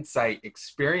the insight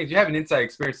experience. You have an insight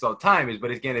experience all the time,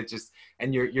 but again, it's just,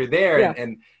 and you're there, yeah.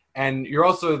 and you're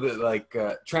also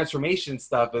the transformation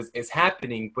stuff is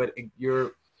happening, but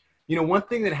you're. One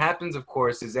thing that happens, of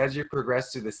course, is as you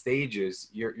progress through the stages,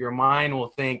 your mind will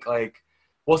think like,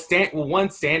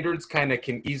 standards kind of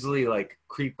can easily like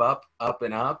creep up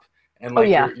and up, and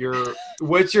like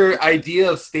what's your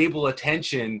idea of stable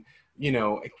attention?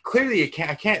 Clearly I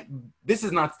can't. This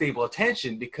is not stable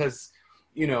attention because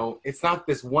it's not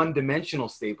this one-dimensional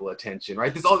stable attention,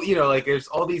 right? There's all there's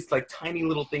all these like tiny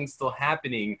little things still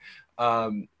happening,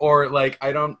 or like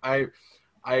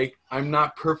I'm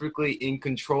not perfectly in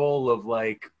control of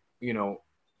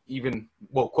even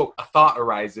quote a thought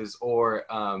arises, or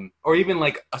even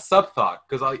like a sub thought,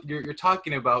 because you're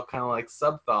talking about kind of like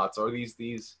sub thoughts, or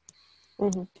these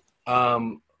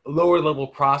mm-hmm. Lower level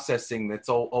processing that's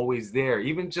always there.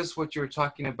 Even just what you're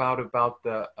talking about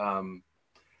the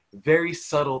very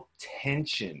subtle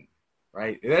tension,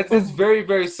 right? That's this very,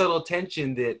 very subtle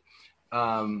tension that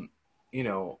I'm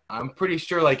pretty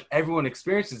sure like everyone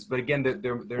experiences, but again, they're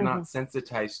mm-hmm. not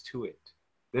sensitized to it.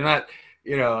 They're not,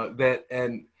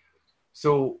 and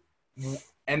so,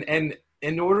 and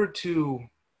in order to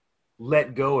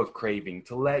let go of craving,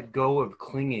 to let go of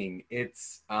clinging,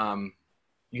 it's,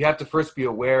 you have to first be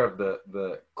aware of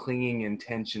the clinging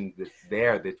intention that's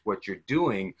there, that's what you're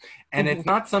doing. And mm-hmm. it's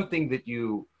not something that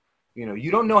you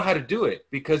don't know how to do it,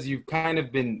 because you've kind of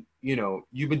been,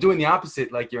 you've been doing the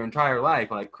opposite like your entire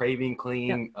life, like craving,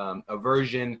 clinging,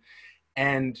 aversion,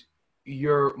 and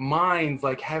your mind's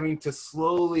like having to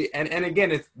slowly, and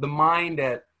again, it's the mind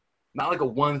at not like a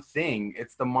one thing,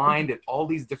 it's the mind at all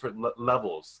these different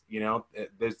levels,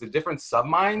 there's the different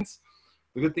subminds.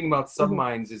 The good thing about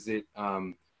subminds mm-hmm. is it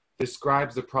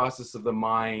describes the process of the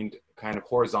mind kind of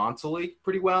horizontally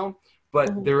pretty well, but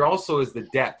mm-hmm. there also is the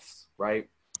depths, right?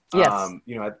 Yes.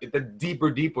 The deeper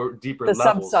the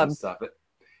levels and stuff.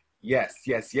 Yes.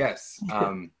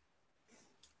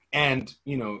 And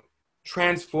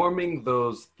transforming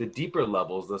the deeper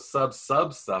levels, the sub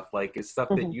stuff, like is stuff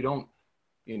mm-hmm. that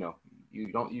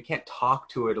you can't talk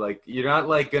to it. Like you're not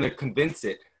like going to convince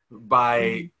it by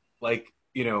mm-hmm. like,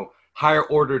 higher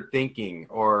ordered thinking,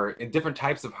 or in different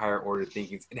types of higher ordered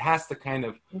thinkings. It has to kind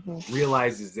of mm-hmm.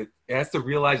 it has to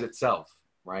realize itself,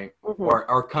 right? Mm-hmm.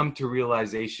 Or come to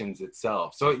realizations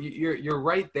itself. So you're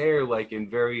right there, like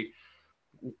in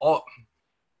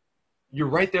you're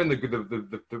right there in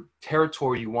the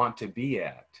territory you want to be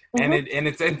at. Mm-hmm. And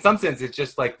it's in some sense, it's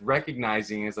just like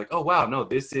recognizing, it's like, oh wow, no,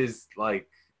 this is like,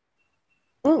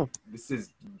 this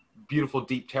is beautiful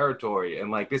deep territory,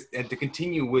 and like this, and to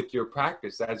continue with your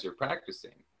practice as you're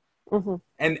practicing, mm-hmm.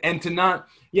 and to not,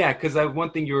 because one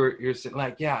thing you're saying,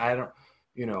 like, I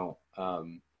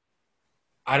don't,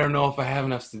 I don't know if I have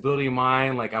enough stability in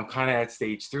mind. Like I'm kind of at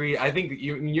stage 3. I think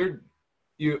you're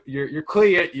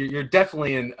clear. You're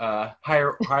definitely in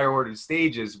higher order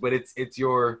stages, but it's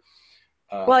your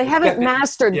Well, I haven't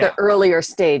mastered the earlier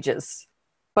stages,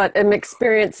 but I'm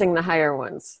experiencing the higher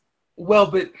ones. Well,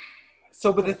 but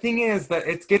the thing is that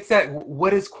it gets at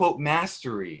what is quote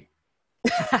mastery.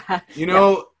 You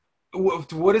know,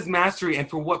 what is mastery, and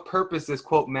for what purpose is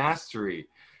quote mastery?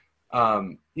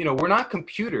 You know, we're not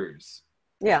computers.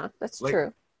 Yeah, that's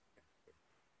true.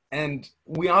 And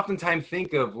we oftentimes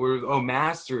think of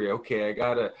mastery. Okay, I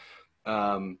gotta,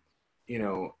 you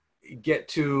know, get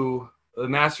to the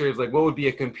mastery of like what would be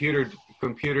a computer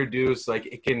do? So like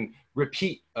it can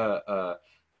repeat you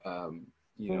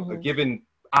know, a given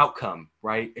outcome,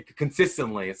 right?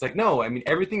 Consistently. It's like, no, I mean,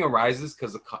 everything arises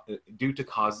due to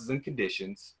causes and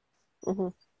conditions.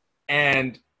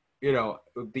 And, you know,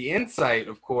 the insight,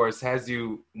 of course, has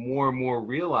you more and more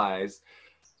realize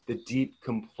the deep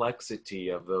complexity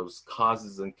of those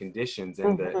causes and conditions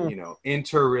and the, you know,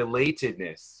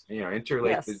 interrelatedness, you know,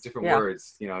 the different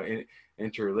words, you know,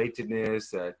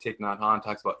 interrelatedness. Thich Nhat Hanh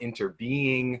talks about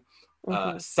interbeing,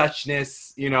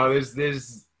 suchness, you know,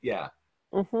 there's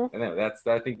and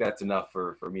I think that's enough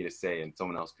for me to say, and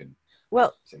someone else could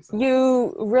say something.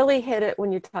 You really hit it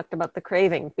when you talked about the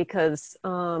craving, because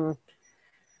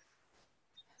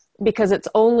it's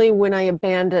only when I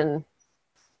abandon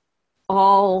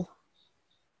all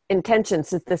intentions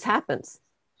that this happens.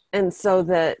 And so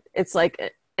that it's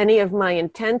like any of my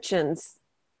intentions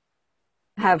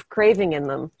have craving in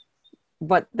them,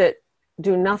 but that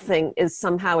do nothing is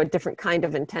somehow a different kind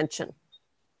of intention.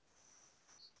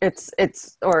 It's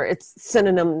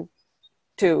synonym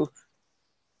to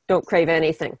don't crave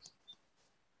anything.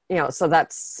 You know, so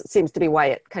that seems to be why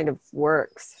it kind of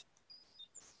works.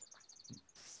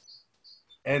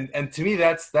 And to me,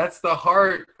 that's the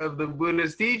heart of the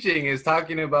Buddha's teaching, is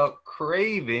talking about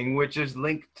craving, which is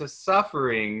linked to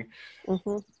suffering.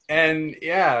 And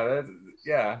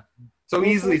so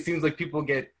easily it seems like people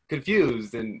get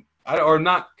confused or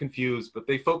not confused, but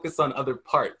they focus on other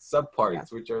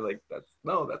subparts, which are like, that's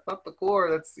not the core.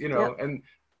 That's, you know, and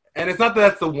it's not that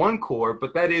that's the one core,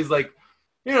 but that is like,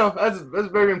 you know, that's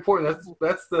very important.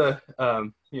 That's the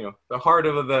you know, the heart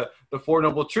of the Four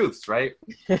Noble Truths, right?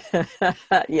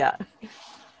 Yeah.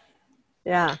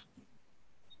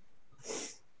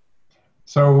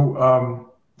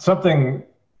 So something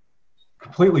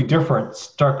completely different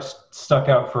stuck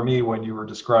out for me when you were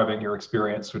describing your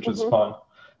experience, which is fun.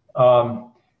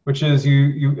 Which is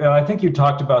you and I think you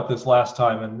talked about this last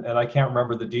time, and I can't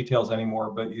remember the details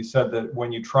anymore, but you said that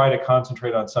when you try to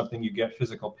concentrate on something, you get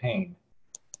physical pain.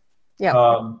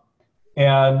 Yeah.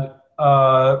 And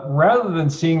rather than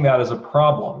seeing that as a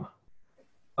problem,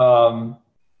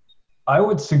 I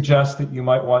would suggest that you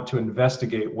might want to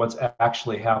investigate what's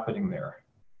actually happening there,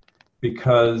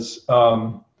 because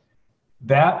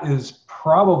that is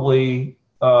probably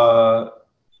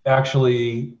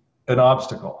actually an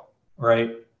obstacle,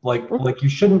 right? Like you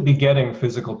shouldn't be getting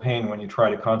physical pain when you try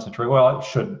to concentrate. Well, it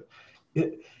shouldn't.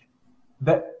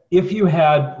 That if you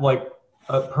had like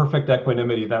a perfect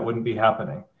equanimity, that wouldn't be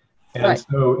happening. And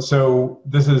so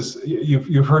this is,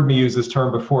 you've heard me use this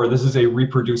term before. This is a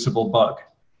reproducible bug.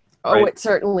 Oh, right? It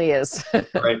certainly is.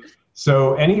 Right.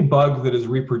 So any bug that is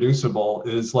reproducible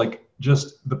is like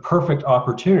just the perfect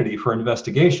opportunity for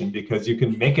investigation, because you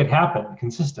can make it happen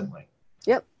consistently.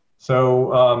 Yep.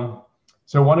 So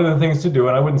so one of the things to do,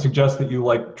 and I wouldn't suggest that you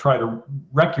like try to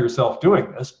wreck yourself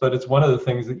doing this, but it's one of the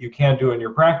things that you can do in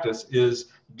your practice, is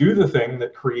do the thing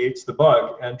that creates the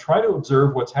bug and try to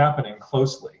observe what's happening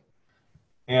closely.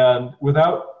 And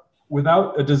without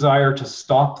a desire to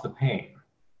stop the pain,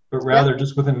 but rather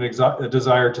just with a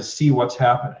desire to see what's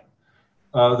happening.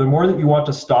 The more that you want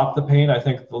to stop the pain, I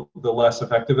think the less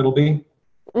effective it'll be.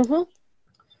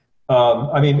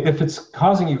 I mean, if it's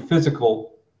causing you physical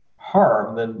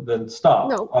harm, then stop.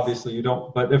 No. Obviously you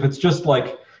don't, but if it's just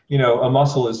like, you know, a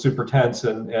muscle is super tense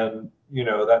and you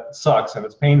know, that sucks and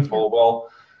it's painful, well,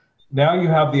 now you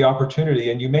have the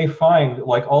opportunity, and you may find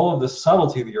like all of the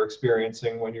subtlety that you're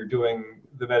experiencing when you're doing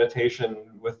the meditation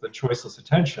with the choiceless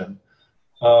attention,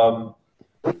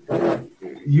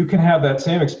 you can have that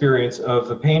same experience of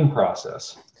the pain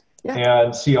process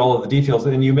and see all of the details,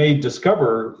 and you may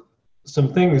discover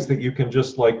some things that you can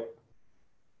just like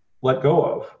let go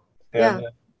of. And,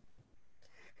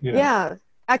 you know.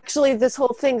 Actually, this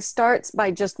whole thing starts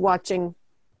by just watching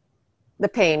the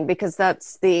pain, because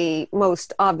that's the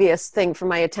most obvious thing for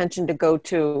my attention to go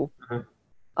to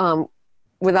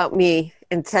without me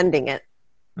intending it.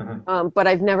 But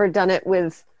I've never done it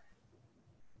with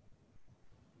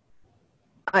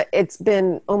it's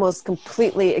been almost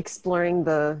completely exploring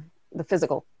the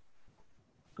physical,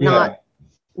 Yeah.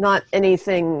 not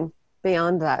anything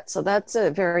beyond that. So that's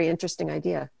a very interesting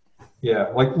idea. Yeah,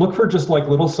 like look for just like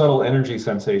little subtle energy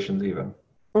sensations even.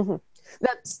 Mm-hmm.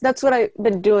 That's what I've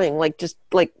been doing. Just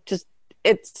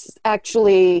it's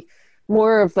actually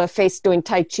more of the face doing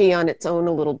Tai Chi on its own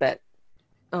a little bit.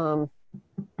 I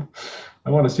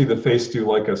want to see the face do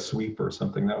like a sweep or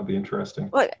something. That would be interesting.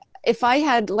 But if I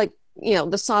had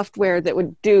the software that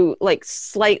would do like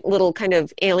slight little kind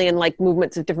of alien like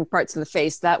movements of different parts of the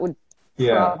face, that would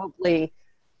probably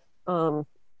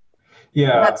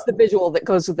that's the visual that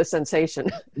goes with the sensation.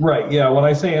 Right. Yeah. When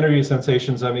I say energy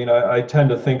sensations, I mean I tend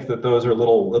to think that those are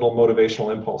little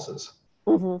motivational impulses.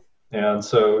 Mm-hmm. And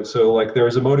so like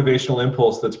there's a motivational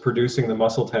impulse that's producing the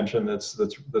muscle tension that's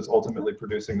ultimately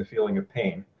producing the feeling of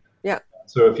pain. Yeah.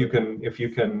 So if you can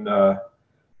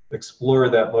explore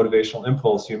that motivational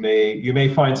impulse, you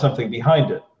may find something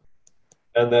behind it.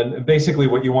 And then basically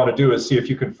what you want to do is see if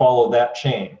you can follow that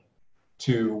chain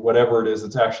to whatever it is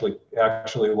that's actually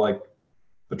like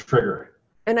the trigger.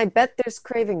 And I bet there's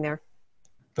craving there.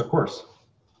 Of course.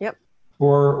 Yep.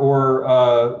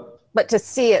 But to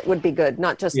see it would be good,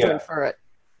 not just to infer it.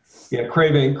 Yeah,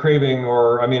 craving,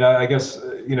 or I mean, I guess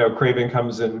craving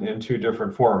comes in two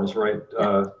different forms, right?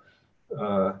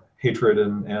 Hatred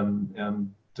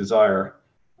and desire,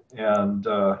 and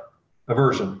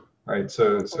aversion, right?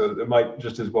 So it might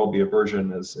just as well be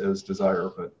aversion as desire,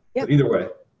 but either way,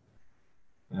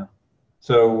 yeah.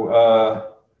 So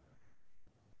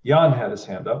Jan had his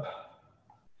hand up.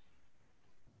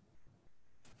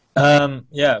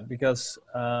 Yeah, because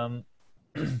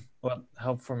what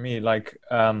helped for me, like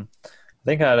I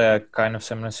think I had a kind of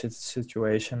similar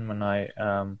situation when I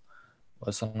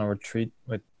was on a retreat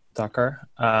with Tucker,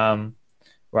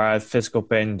 where I had physical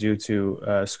pain due to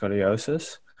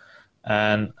scoliosis,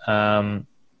 and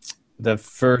the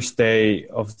first day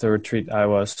of the retreat I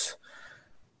was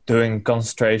doing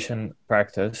concentration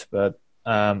practice, but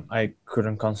I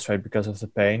couldn't concentrate because of the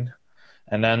pain.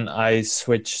 And then I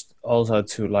switched also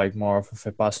to like more of a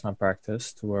Vipassana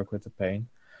practice to work with the pain.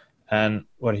 And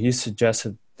what he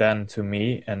suggested then to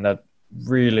me, and that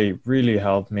really, really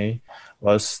helped me,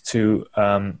 was to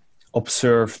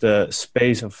observe the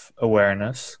space of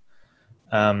awareness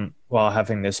while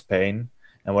having this pain,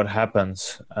 and what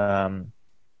happens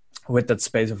with that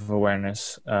space of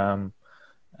awareness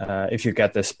if you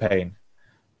get this pain.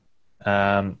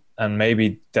 And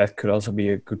maybe that could also be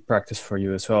a good practice for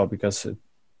you as well, because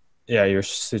your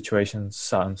situation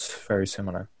sounds very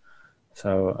similar.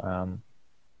 So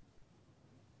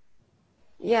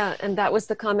and that was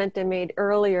the comment I made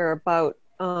earlier about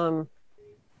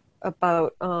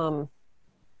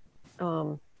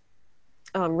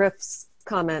Riff's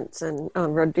comments and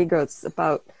Rodrigo's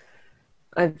about.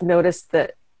 I've noticed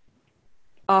that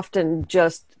often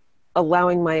just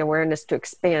allowing my awareness to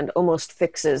expand almost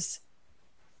fixes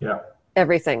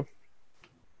everything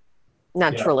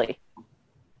naturally.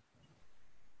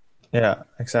 Yeah,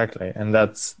 exactly. And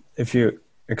that's, if you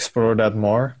explore that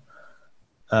more,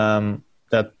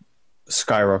 that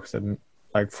skyrocketed,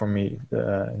 like for me,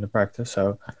 in the practice.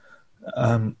 So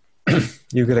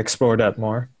you could explore that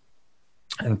more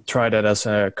and try that as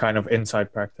a kind of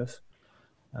inside practice.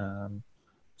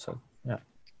 So, yeah.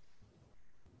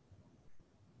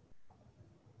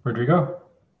 Rodrigo?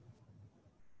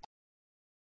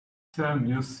 Sam,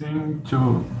 you seem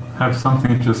to have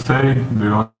something to say. Do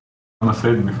you want to say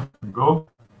it before we go?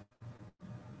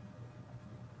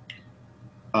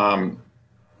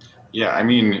 Yeah, I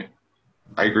mean,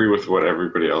 I agree with what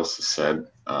everybody else has said.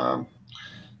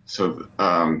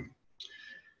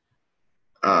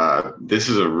 This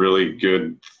is a really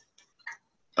good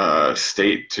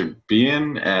state to be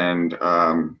in, and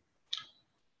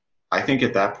I think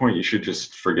at that point you should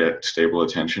just forget stable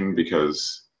attention,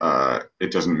 because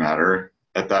it doesn't matter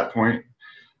at that point.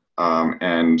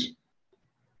 And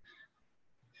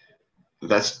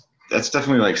that's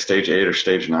definitely like stage 8 or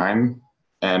stage 9.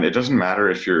 And it doesn't matter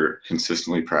if you're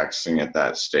consistently practicing at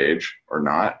that stage or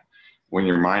not. When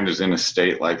your mind is in a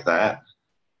state like that,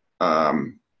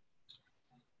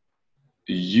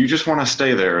 you just want to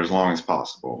stay there as long as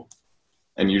possible.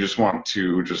 And you just want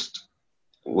to just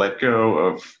let go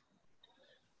of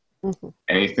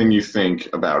anything you think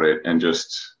about it and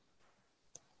just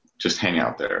hang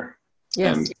out there.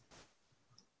 Yes. And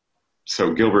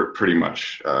so Gilbert pretty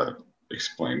much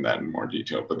explained that in more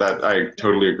detail, but that I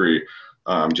totally agree.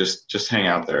 Just hang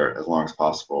out there as long as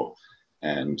possible,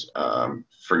 and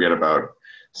forget about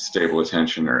stable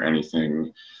attention or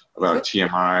anything about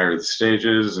TMI or the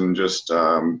stages, and just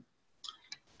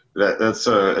that's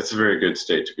a very good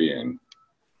state to be in.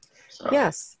 So.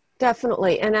 Yes,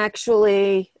 definitely. And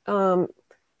actually, now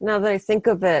that I think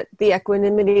of it, the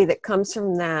equanimity that comes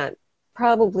from that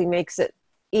probably makes it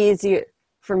easier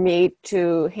for me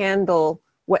to handle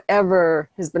whatever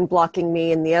has been blocking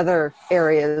me in the other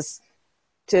areas,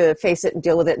 to face it and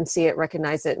deal with it and see it,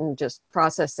 recognize it, and just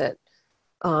process it,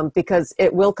 because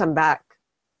it will come back.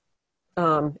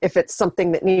 If it's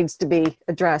something that needs to be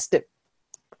addressed,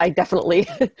 I definitely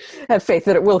have faith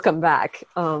that it will come back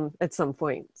at some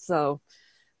point. So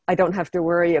I don't have to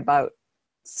worry about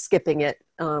skipping it.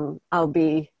 I'll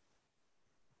be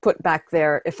put back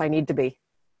there if I need to be.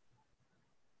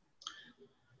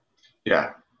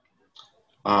 Yeah.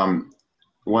 One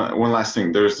last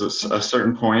thing. There's a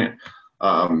certain point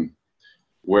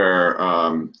where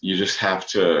you just have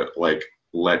to like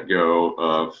let go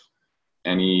of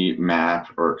any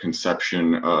map or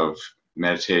conception of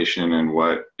meditation and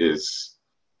what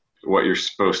you're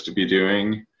supposed to be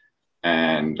doing,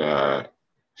 and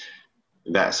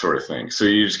that sort of thing. So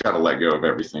you just got to let go of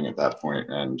everything at that point,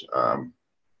 and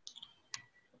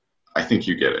I think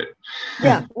you get it.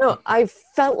 Yeah, no, I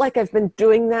felt like I've been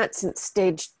doing that since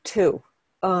stage 2.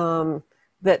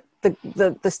 That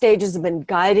the stages have been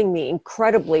guiding me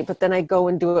incredibly, but then I go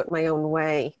and do it my own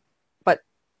way, but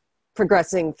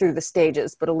progressing through the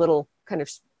stages, but a little kind of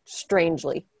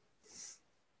strangely.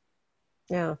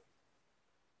 Yeah.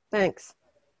 Thanks.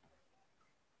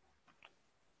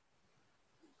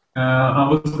 I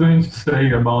was going to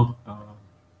say about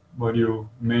what you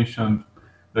mentioned,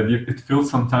 that it feels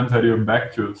sometimes that you're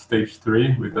back to stage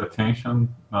 3 with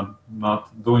attention,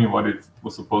 not doing what it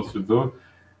was supposed to do.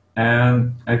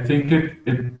 And I think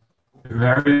it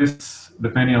varies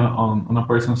depending on a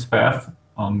person's path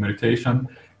on meditation.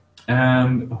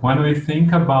 And when we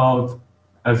think about,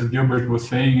 as Gilbert was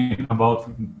saying,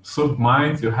 about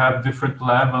sub-minds, you have different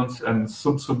levels and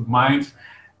sub-minds.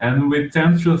 And we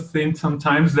tend to think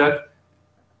sometimes that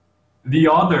the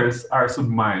others are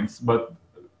sub-minds, but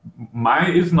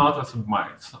mine is not a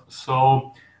sub-mind.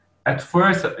 So at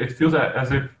first, it feels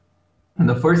as if in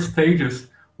the first stages,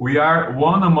 we are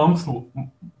one amongst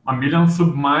a million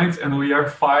sub-minds, and we are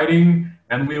fighting,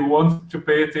 and we want to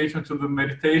pay attention to the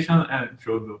meditation and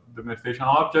to the meditation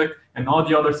object, and all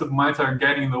the other sub-minds are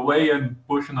getting in the way and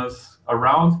pushing us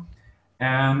around.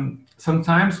 And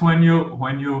sometimes when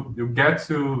you get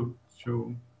to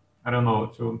I don't know,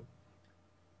 to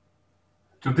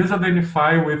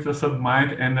disidentify with the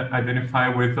sub-mind and identify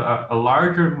with a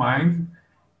larger mind,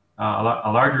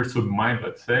 a larger sub-mind,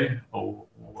 let's say, or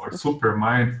super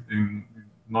mind,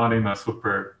 not in a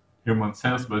superhuman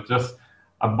sense, but just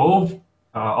above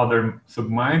other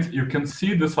sub-minds, you can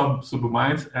see the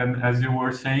sub-minds, and as you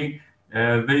were saying,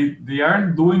 they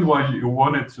aren't doing what you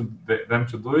wanted them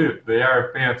to do. They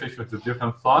are paying attention to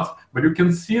different thoughts, but you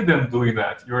can see them doing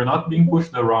that. You're not being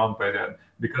pushed around by them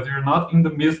because you're not in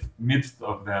the midst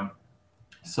of them.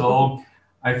 So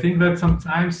I think that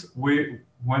sometimes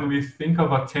when we think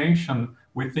of attention,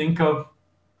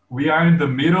 we are in the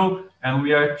middle and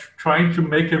we are trying to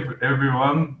make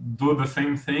everyone do the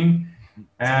same thing.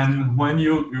 And when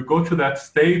you go to that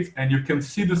state and you can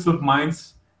see the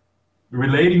sub-minds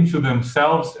relating to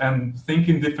themselves and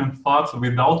thinking different thoughts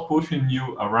without pushing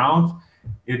you around,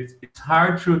 it's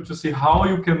hard to see how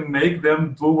you can make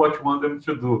them do what you want them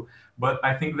to do. But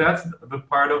I think that's the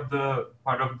part of the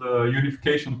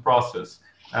unification process.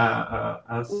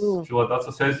 As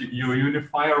Shiladasa says, you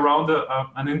unify around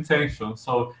an intention.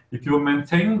 So if you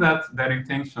maintain that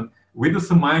intention with the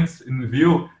sub-minds in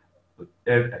view,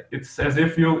 it's as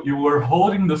if you were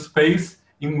holding the space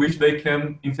in which they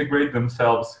can integrate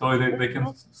themselves, so they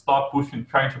can stop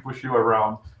trying to push you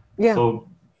around. Yeah. So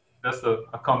that's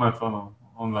a comment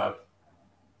on that.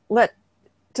 Let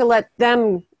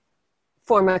them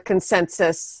form a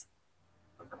consensus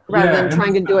rather than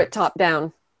trying to do it top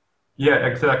down. Yeah,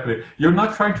 exactly. You're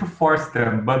not trying to force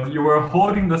them, but you are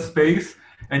holding the space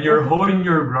and you're holding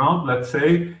your ground, let's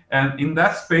say, and in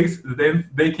that space, then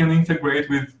they can integrate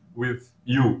with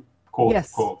you, quote,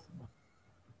 yes. quote.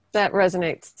 That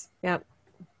resonates, yeah.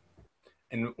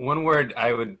 And one word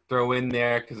I would throw in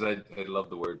there, because I love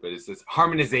the word, but it's this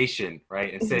harmonization,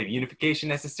 right? Instead of unification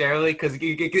necessarily, because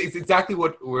it's exactly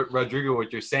what Rodrigo,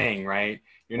 what you're saying, right?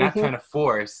 You're not trying to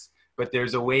force, but there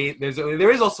is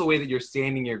also a way that you're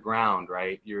standing your ground,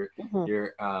 right?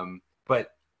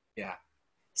 But yeah.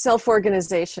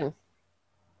 Self-organization.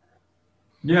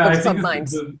 Yeah, I think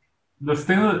the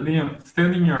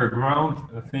standing your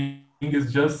ground thing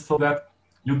is just so that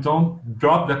you don't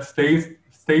drop that state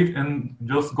and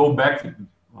just go back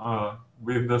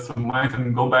with the sub-mind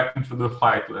and go back into the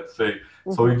fight, let's say.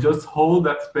 So you just hold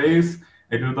that space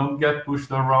and you don't get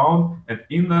pushed around, and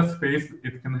in that space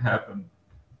it can happen.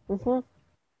 Mm-hmm.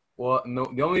 Well,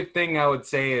 no, the only thing I would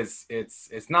say is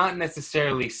it's not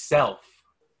necessarily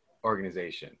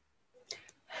self-organization.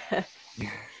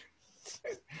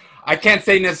 I can't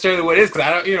say necessarily what it is because I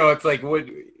don't, it's like what,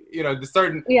 the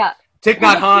certain Thich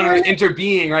Nhat Hanh or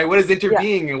interbeing, right? What is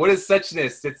interbeing and what is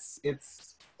suchness? It's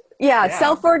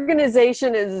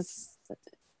self-organization is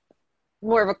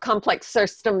more of a complex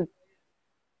system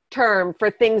term for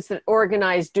things that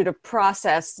organize due to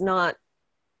process, not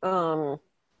an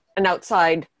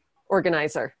outside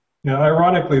organizer. Now,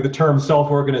 ironically, the term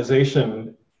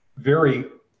self-organization very,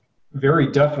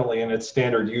 very definitely in its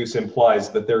standard use implies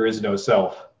that there is no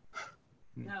self.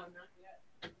 No, not yet.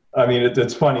 I mean,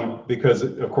 it's funny because,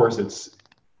 of course, it's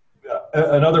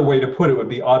another way to put it would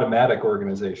be automatic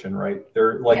organization, right?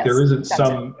 There isn't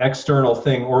some external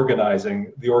thing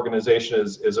organizing. The organization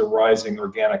is arising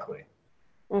organically.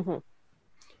 Mm-hmm. Well,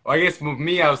 I guess with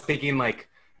me, I was thinking like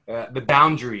the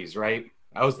boundaries, right?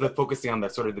 I was focusing on the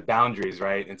sort of the boundaries,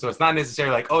 right? And so it's not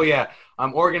necessarily like, oh yeah,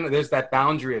 I'm there's that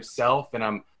boundary of self, and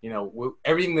I'm,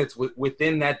 everything that's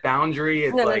within that boundary.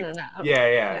 It's No.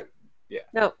 Yeah.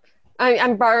 No,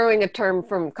 I'm borrowing a term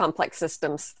from complex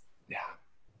systems. Yeah.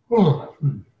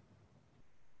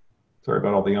 Sorry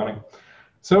about all the yawning.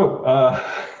 So,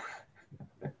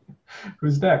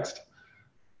 who's next?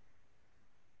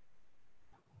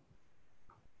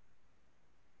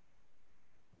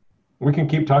 We can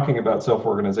keep talking about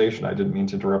self-organization. I didn't mean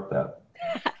to interrupt that.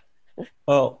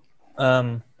 Well,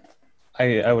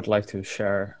 I would like to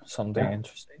share something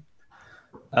interesting.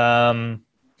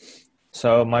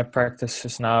 So my practice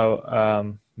is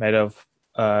now made of,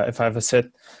 if I have a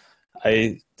sit,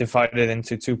 I divide it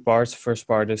into two parts. The first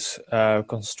part is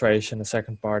concentration. The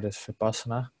second part is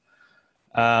Vipassana.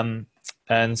 And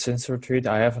since the retreat,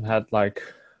 I haven't had like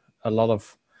a lot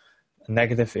of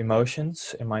negative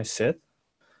emotions in my sit.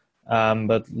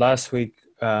 But last week,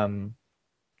 they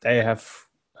have,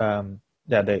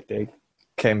 they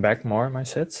came back more in my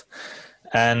sits.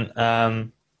 And I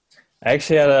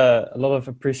actually had a lot of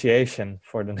appreciation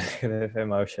for the negative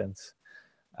emotions.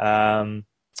 There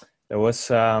was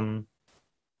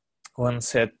one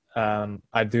sit,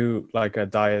 I do like a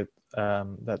diet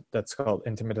that's called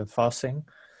intermittent fasting.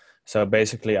 So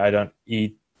basically I don't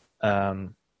eat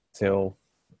till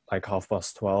like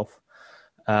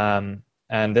 12:30.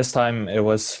 And this time it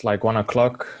was like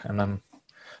 1:00 and I'm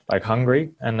like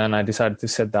hungry. And then I decided to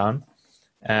sit down.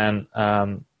 And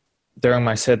during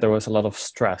my sit, there was a lot of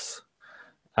stress.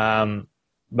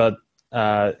 But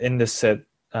in this sit,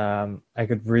 I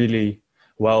could really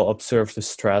well observe the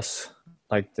stress,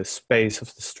 like the space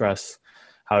of the stress,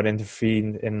 how it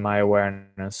intervened in my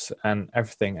awareness and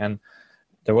everything. And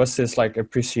there was this like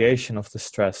appreciation of the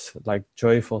stress, like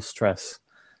joyful stress.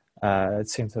 It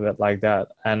seemed a bit like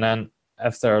that. And then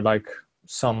after like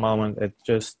some moment, it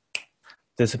just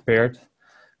disappeared.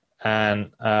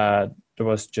 And there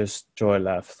was just joy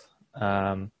left.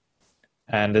 And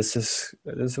this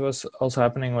was also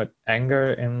happening with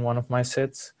anger in one of my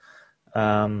sits.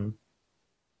 And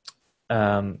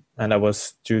that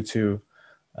was due to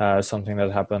something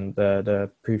that happened the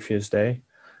previous day.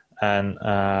 And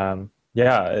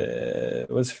it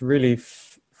was really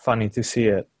funny to see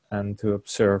it and to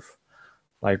observe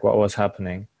like what was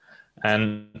happening.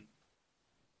 And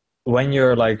when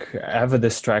you're like have a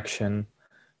distraction,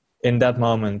 in that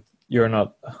moment you're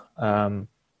not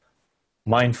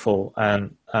mindful,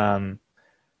 and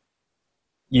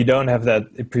you don't have that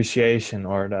appreciation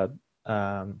or that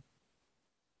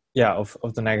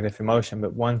of the negative emotion.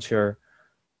 But once you're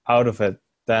out of it,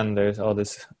 then there's all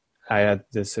this, I had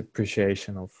this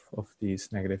appreciation of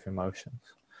these negative emotions,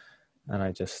 and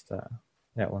I just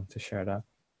want to share that.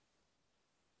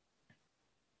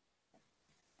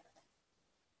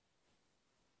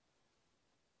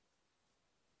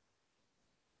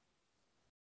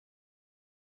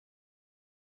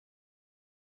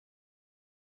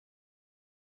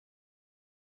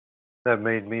 That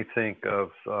made me think of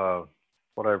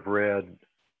what I've read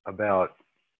about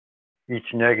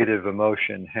each negative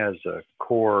emotion has a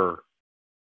core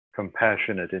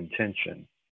compassionate intention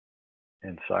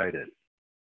inside it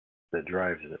that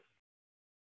drives it.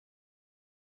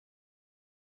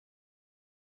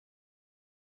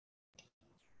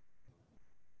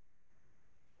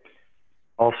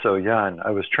 Also, Jan, I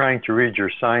was trying to read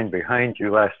your sign behind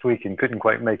you last week and couldn't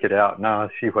quite make it out. Now I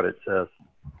see what it says.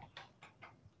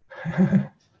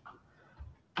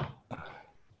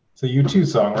 It's a U2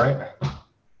 song, right?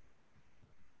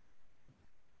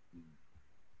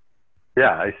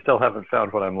 Yeah, I still haven't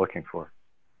found what I'm looking for.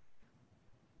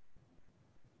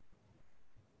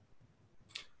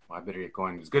 I better get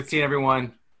going. It's good seeing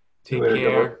everyone. See you Take later,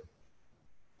 care. Gilbert.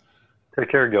 Take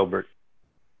care, Gilbert.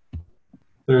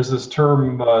 There's this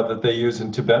term that they use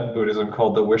in Tibetan Buddhism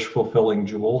called the wish-fulfilling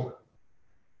jewel.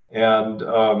 And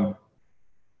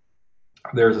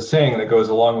there's a saying that goes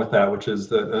along with that, which is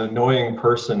that an annoying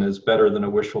person is better than a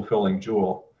wish-fulfilling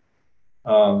jewel.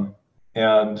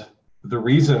 And the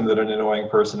reason that an annoying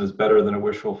person is better than a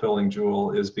wish-fulfilling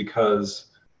jewel is because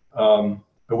a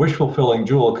wish-fulfilling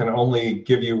jewel can only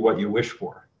give you what you wish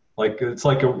for. Like, it's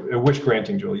like a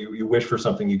wish-granting jewel. You wish for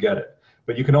something, you get it.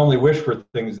 But you can only wish for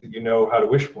things that you know how to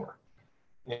wish for.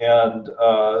 And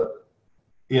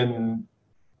in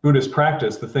Buddhist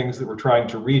practice, the things that we're trying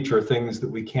to reach are things that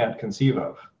we can't conceive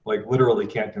of, like literally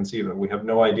can't conceive of. We have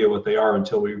no idea what they are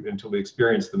until we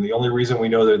experience them. The only reason we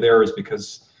know they're there is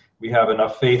because we have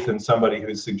enough faith in somebody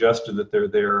who's suggested that they're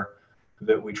there,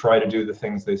 that we try to do the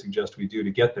things they suggest we do to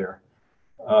get there.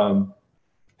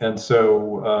 And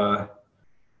so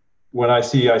when I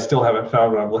still haven't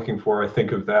found what I'm looking for, I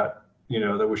think of that,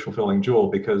 the wish-fulfilling jewel,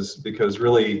 because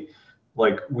really,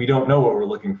 like, we don't know what we're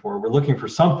looking for. We're looking for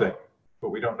something,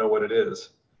 but we don't know what it is.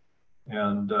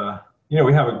 And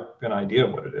we have an idea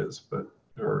of what it is, but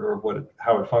or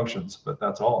how it functions, but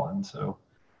that's all. And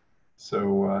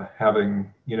so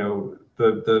having the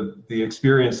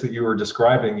experience that you were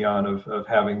describing, Jan, of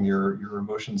having your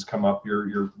emotions come up,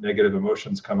 your negative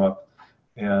emotions come up,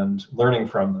 and learning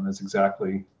from them is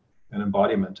exactly an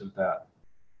embodiment of that.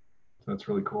 So that's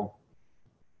really cool.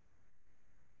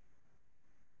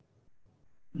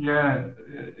 Yeah,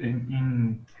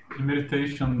 in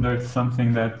meditation, there's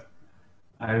something that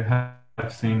I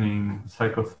have seen in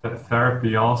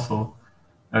psychotherapy also,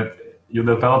 that you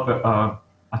develop a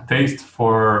taste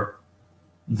for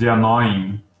the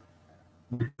annoying,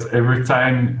 because every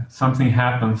time something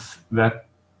happens that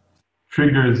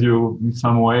triggers you in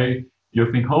some way,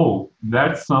 you think, oh,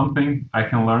 that's something I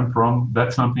can learn from,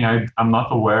 that's something I'm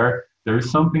not aware, there is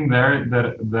something there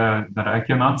that I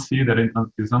cannot see, that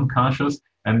is unconscious,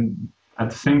 and at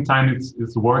the same time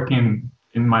it's working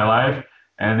in my life,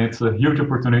 and it's a huge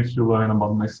opportunity to learn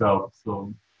about myself.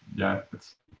 So yeah,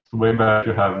 it's way better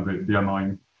to have the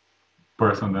annoying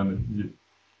person than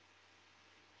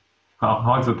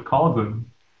how is it called? The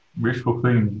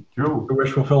wish-fulfilling jewel. The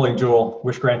wish-fulfilling jewel,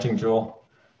 wish-granting jewel.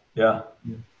 Yeah.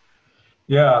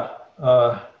 Yeah.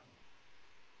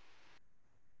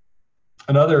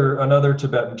 Another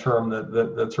Tibetan term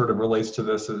that sort of relates to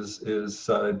this is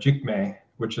jikme,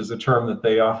 which is a term that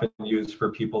they often use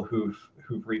for people who've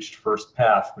reached first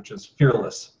path, which is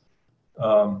fearless.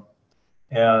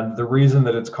 And the reason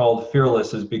that it's called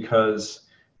fearless is because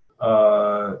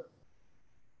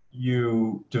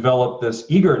you develop this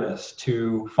eagerness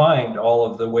to find all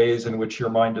of the ways in which your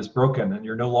mind is broken, and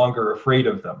you're no longer afraid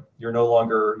of them. You're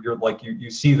like, you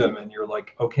see them and you're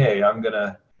like, okay, I'm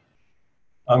gonna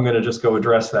just go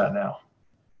address that now.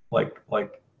 Like,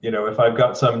 if I've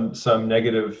got some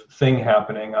negative thing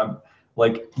happening, I'm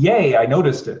like, yay, I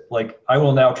noticed it. Like, I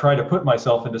will now try to put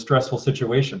myself into stressful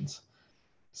situations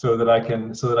so that I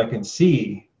can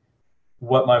see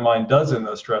what my mind does in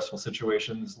those stressful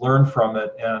situations, learn from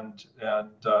it, and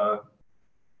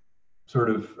sort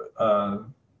of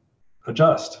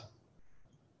adjust.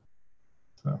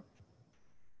 So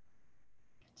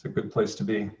it's a good place to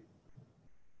be.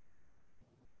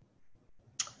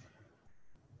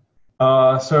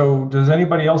 So does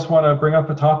anybody else want to bring up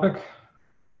a topic?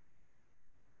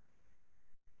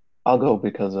 I'll go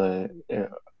because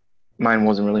mine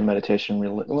wasn't really meditation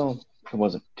related. Well, it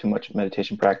wasn't too much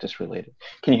meditation practice related.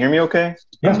 Can you hear me okay?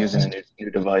 Yeah. I'm using a new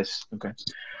device. Okay.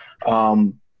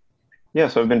 Yeah,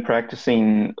 so I've been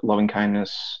practicing loving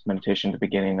kindness meditation at the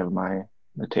beginning of my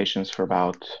meditations for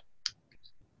about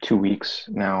 2 weeks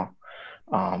now.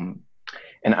 And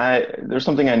there's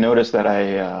something I noticed that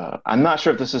I'm not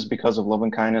sure if this is because of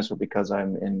loving kindness or because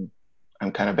I'm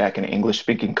kind of back in an English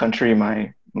speaking country.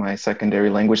 My secondary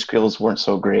language skills weren't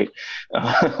so great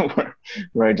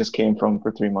where I just came from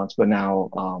for 3 months. But now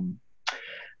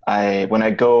when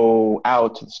I go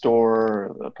out to the store,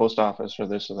 or the post office, or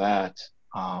this or that,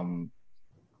 I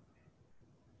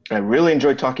really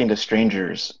enjoy talking to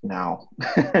strangers now.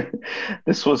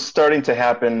 This was starting to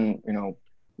happen,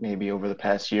 maybe over the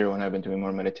past year when I've been doing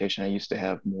more meditation. I used to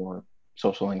have more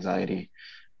social anxiety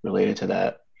related to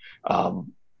that.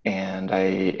 And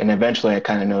eventually I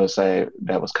kind of noticed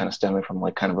that was kind of stemming from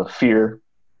like kind of a fear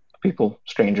of people,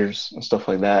 strangers and stuff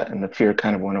like that. And the fear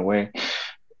kind of went away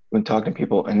when talking to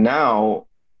people. And now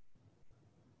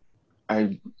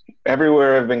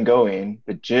everywhere I've been going,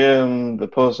 the gym, the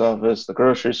post office, the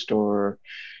grocery store,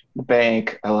 the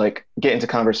bank, I like get into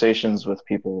conversations with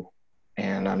people.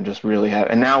 and I'm just really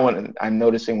happy. And now when I'm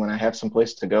noticing when I have some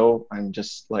place to go, I'm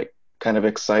just like kind of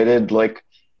excited, like,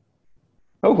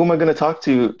 oh, who am I going to talk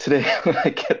to today when I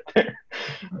get there?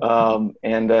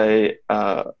 And I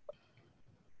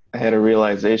had a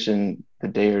realization a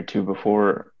day or two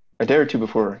before. I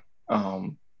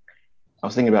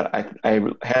was thinking about it. I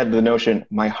had the notion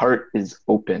my heart is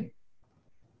open.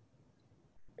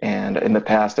 And in the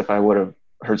past, if I would have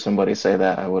heard somebody say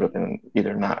that, I would have been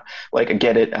either not, like, I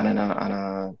get it on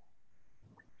a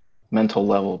mental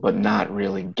level, but not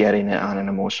really getting it on an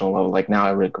emotional level. Like now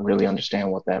I really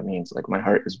understand what that means. Like my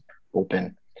heart is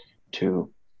open to,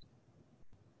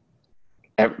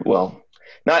 well,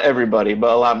 not everybody,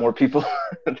 but a lot more people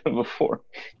than before,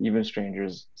 even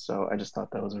strangers. So I just thought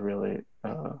that was a really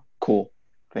cool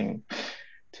thing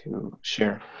to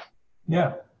share.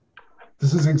 Yeah.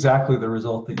 This is exactly the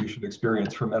result that you should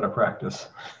experience from meta practice.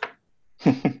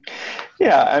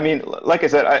 Yeah, I mean, like I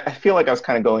said, I feel like I was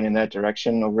kind of going in that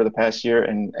direction over the past year,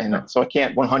 and so I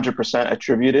can't 100%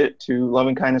 attribute it to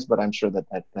loving kindness, but I'm sure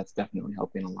that's definitely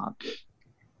helping a lot.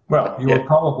 Well, you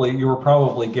were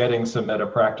probably getting some meta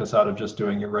practice out of just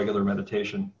doing your regular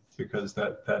meditation, because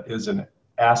that is an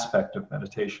aspect of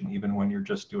meditation, even when you're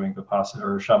just doing Vipassana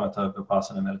or Shamatha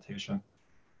Vipassana meditation,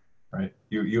 right?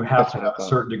 You have to have a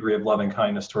certain degree of loving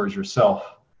kindness towards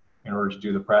yourself in order to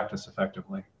do the practice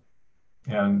effectively.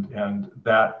 And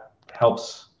that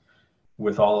helps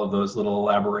with all of those little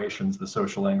elaborations, the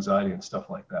social anxiety and stuff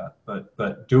like that.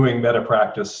 But doing meta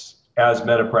practice as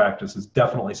meta practice is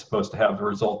definitely supposed to have the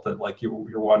result that, like,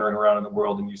 you're wandering around in the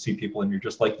world and you see people and you're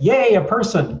just like, yay, a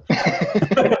person.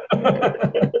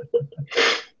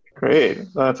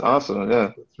 Great, that's awesome.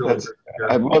 Yeah, really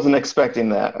I wasn't expecting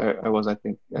that. I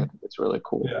think it's really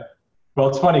cool. Yeah. Well,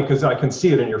 it's funny because I can see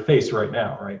it in your face right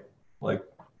now, right? Like,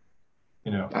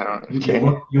 you know,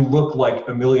 you look like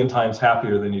a million times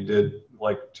happier than you did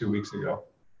like 2 weeks ago.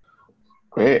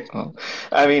 Great. Well,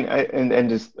 I mean,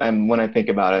 when I think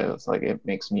about it, it's like it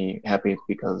makes me happy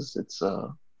because it's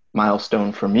a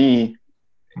milestone for me,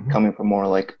 coming from more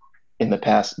like in the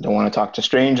past, don't want to talk to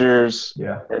strangers,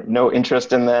 no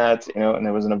interest in that, you know, and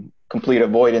there was a complete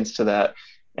avoidance to that.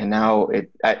 And now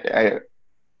I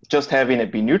just having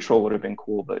it be neutral would have been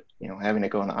cool, but you know, having it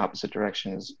go in the opposite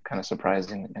direction is kind of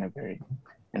surprising and a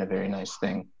very nice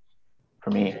thing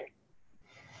for me.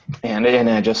 And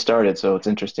I just started, so it's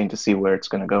interesting to see where it's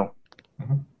going to go.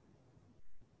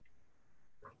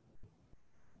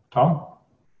 Tom?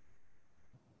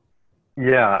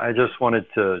 Yeah, I just wanted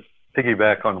to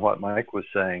piggyback on what Mike was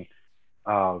saying.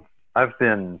 I've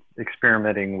been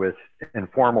experimenting with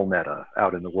informal meta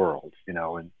out in the world, you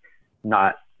know, and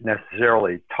not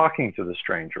necessarily talking to the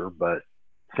stranger, but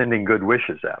sending good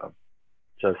wishes at them.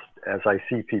 Just as I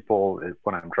see people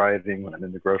when I'm driving, when I'm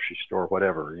in the grocery store,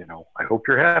 whatever, you know, I hope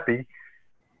you're happy,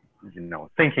 you know,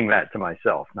 thinking that to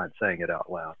myself, not saying it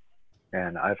out loud.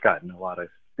 And I've gotten a lot of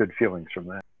good feelings from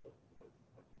that.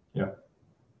 Yeah.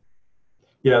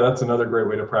 Yeah, that's another great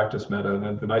way to practice meta.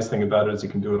 And the nice thing about it is you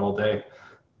can do it all day.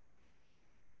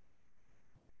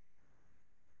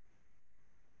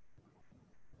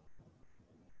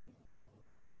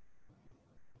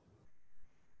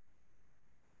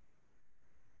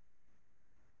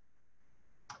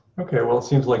 Okay, well, it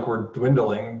seems like we're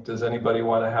dwindling. Does anybody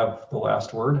want to have the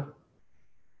last word?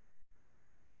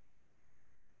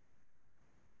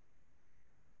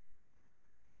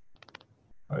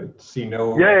 I see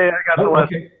no. Yay, I got the last.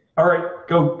 Okay. All right,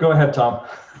 go ahead, Tom.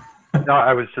 No,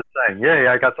 I was just saying, yay,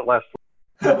 I got the last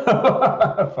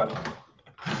word. Funny.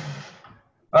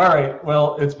 All right,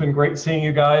 well, it's been great seeing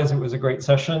you guys. It was a great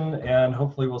session, and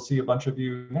hopefully we'll see a bunch of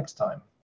you next time.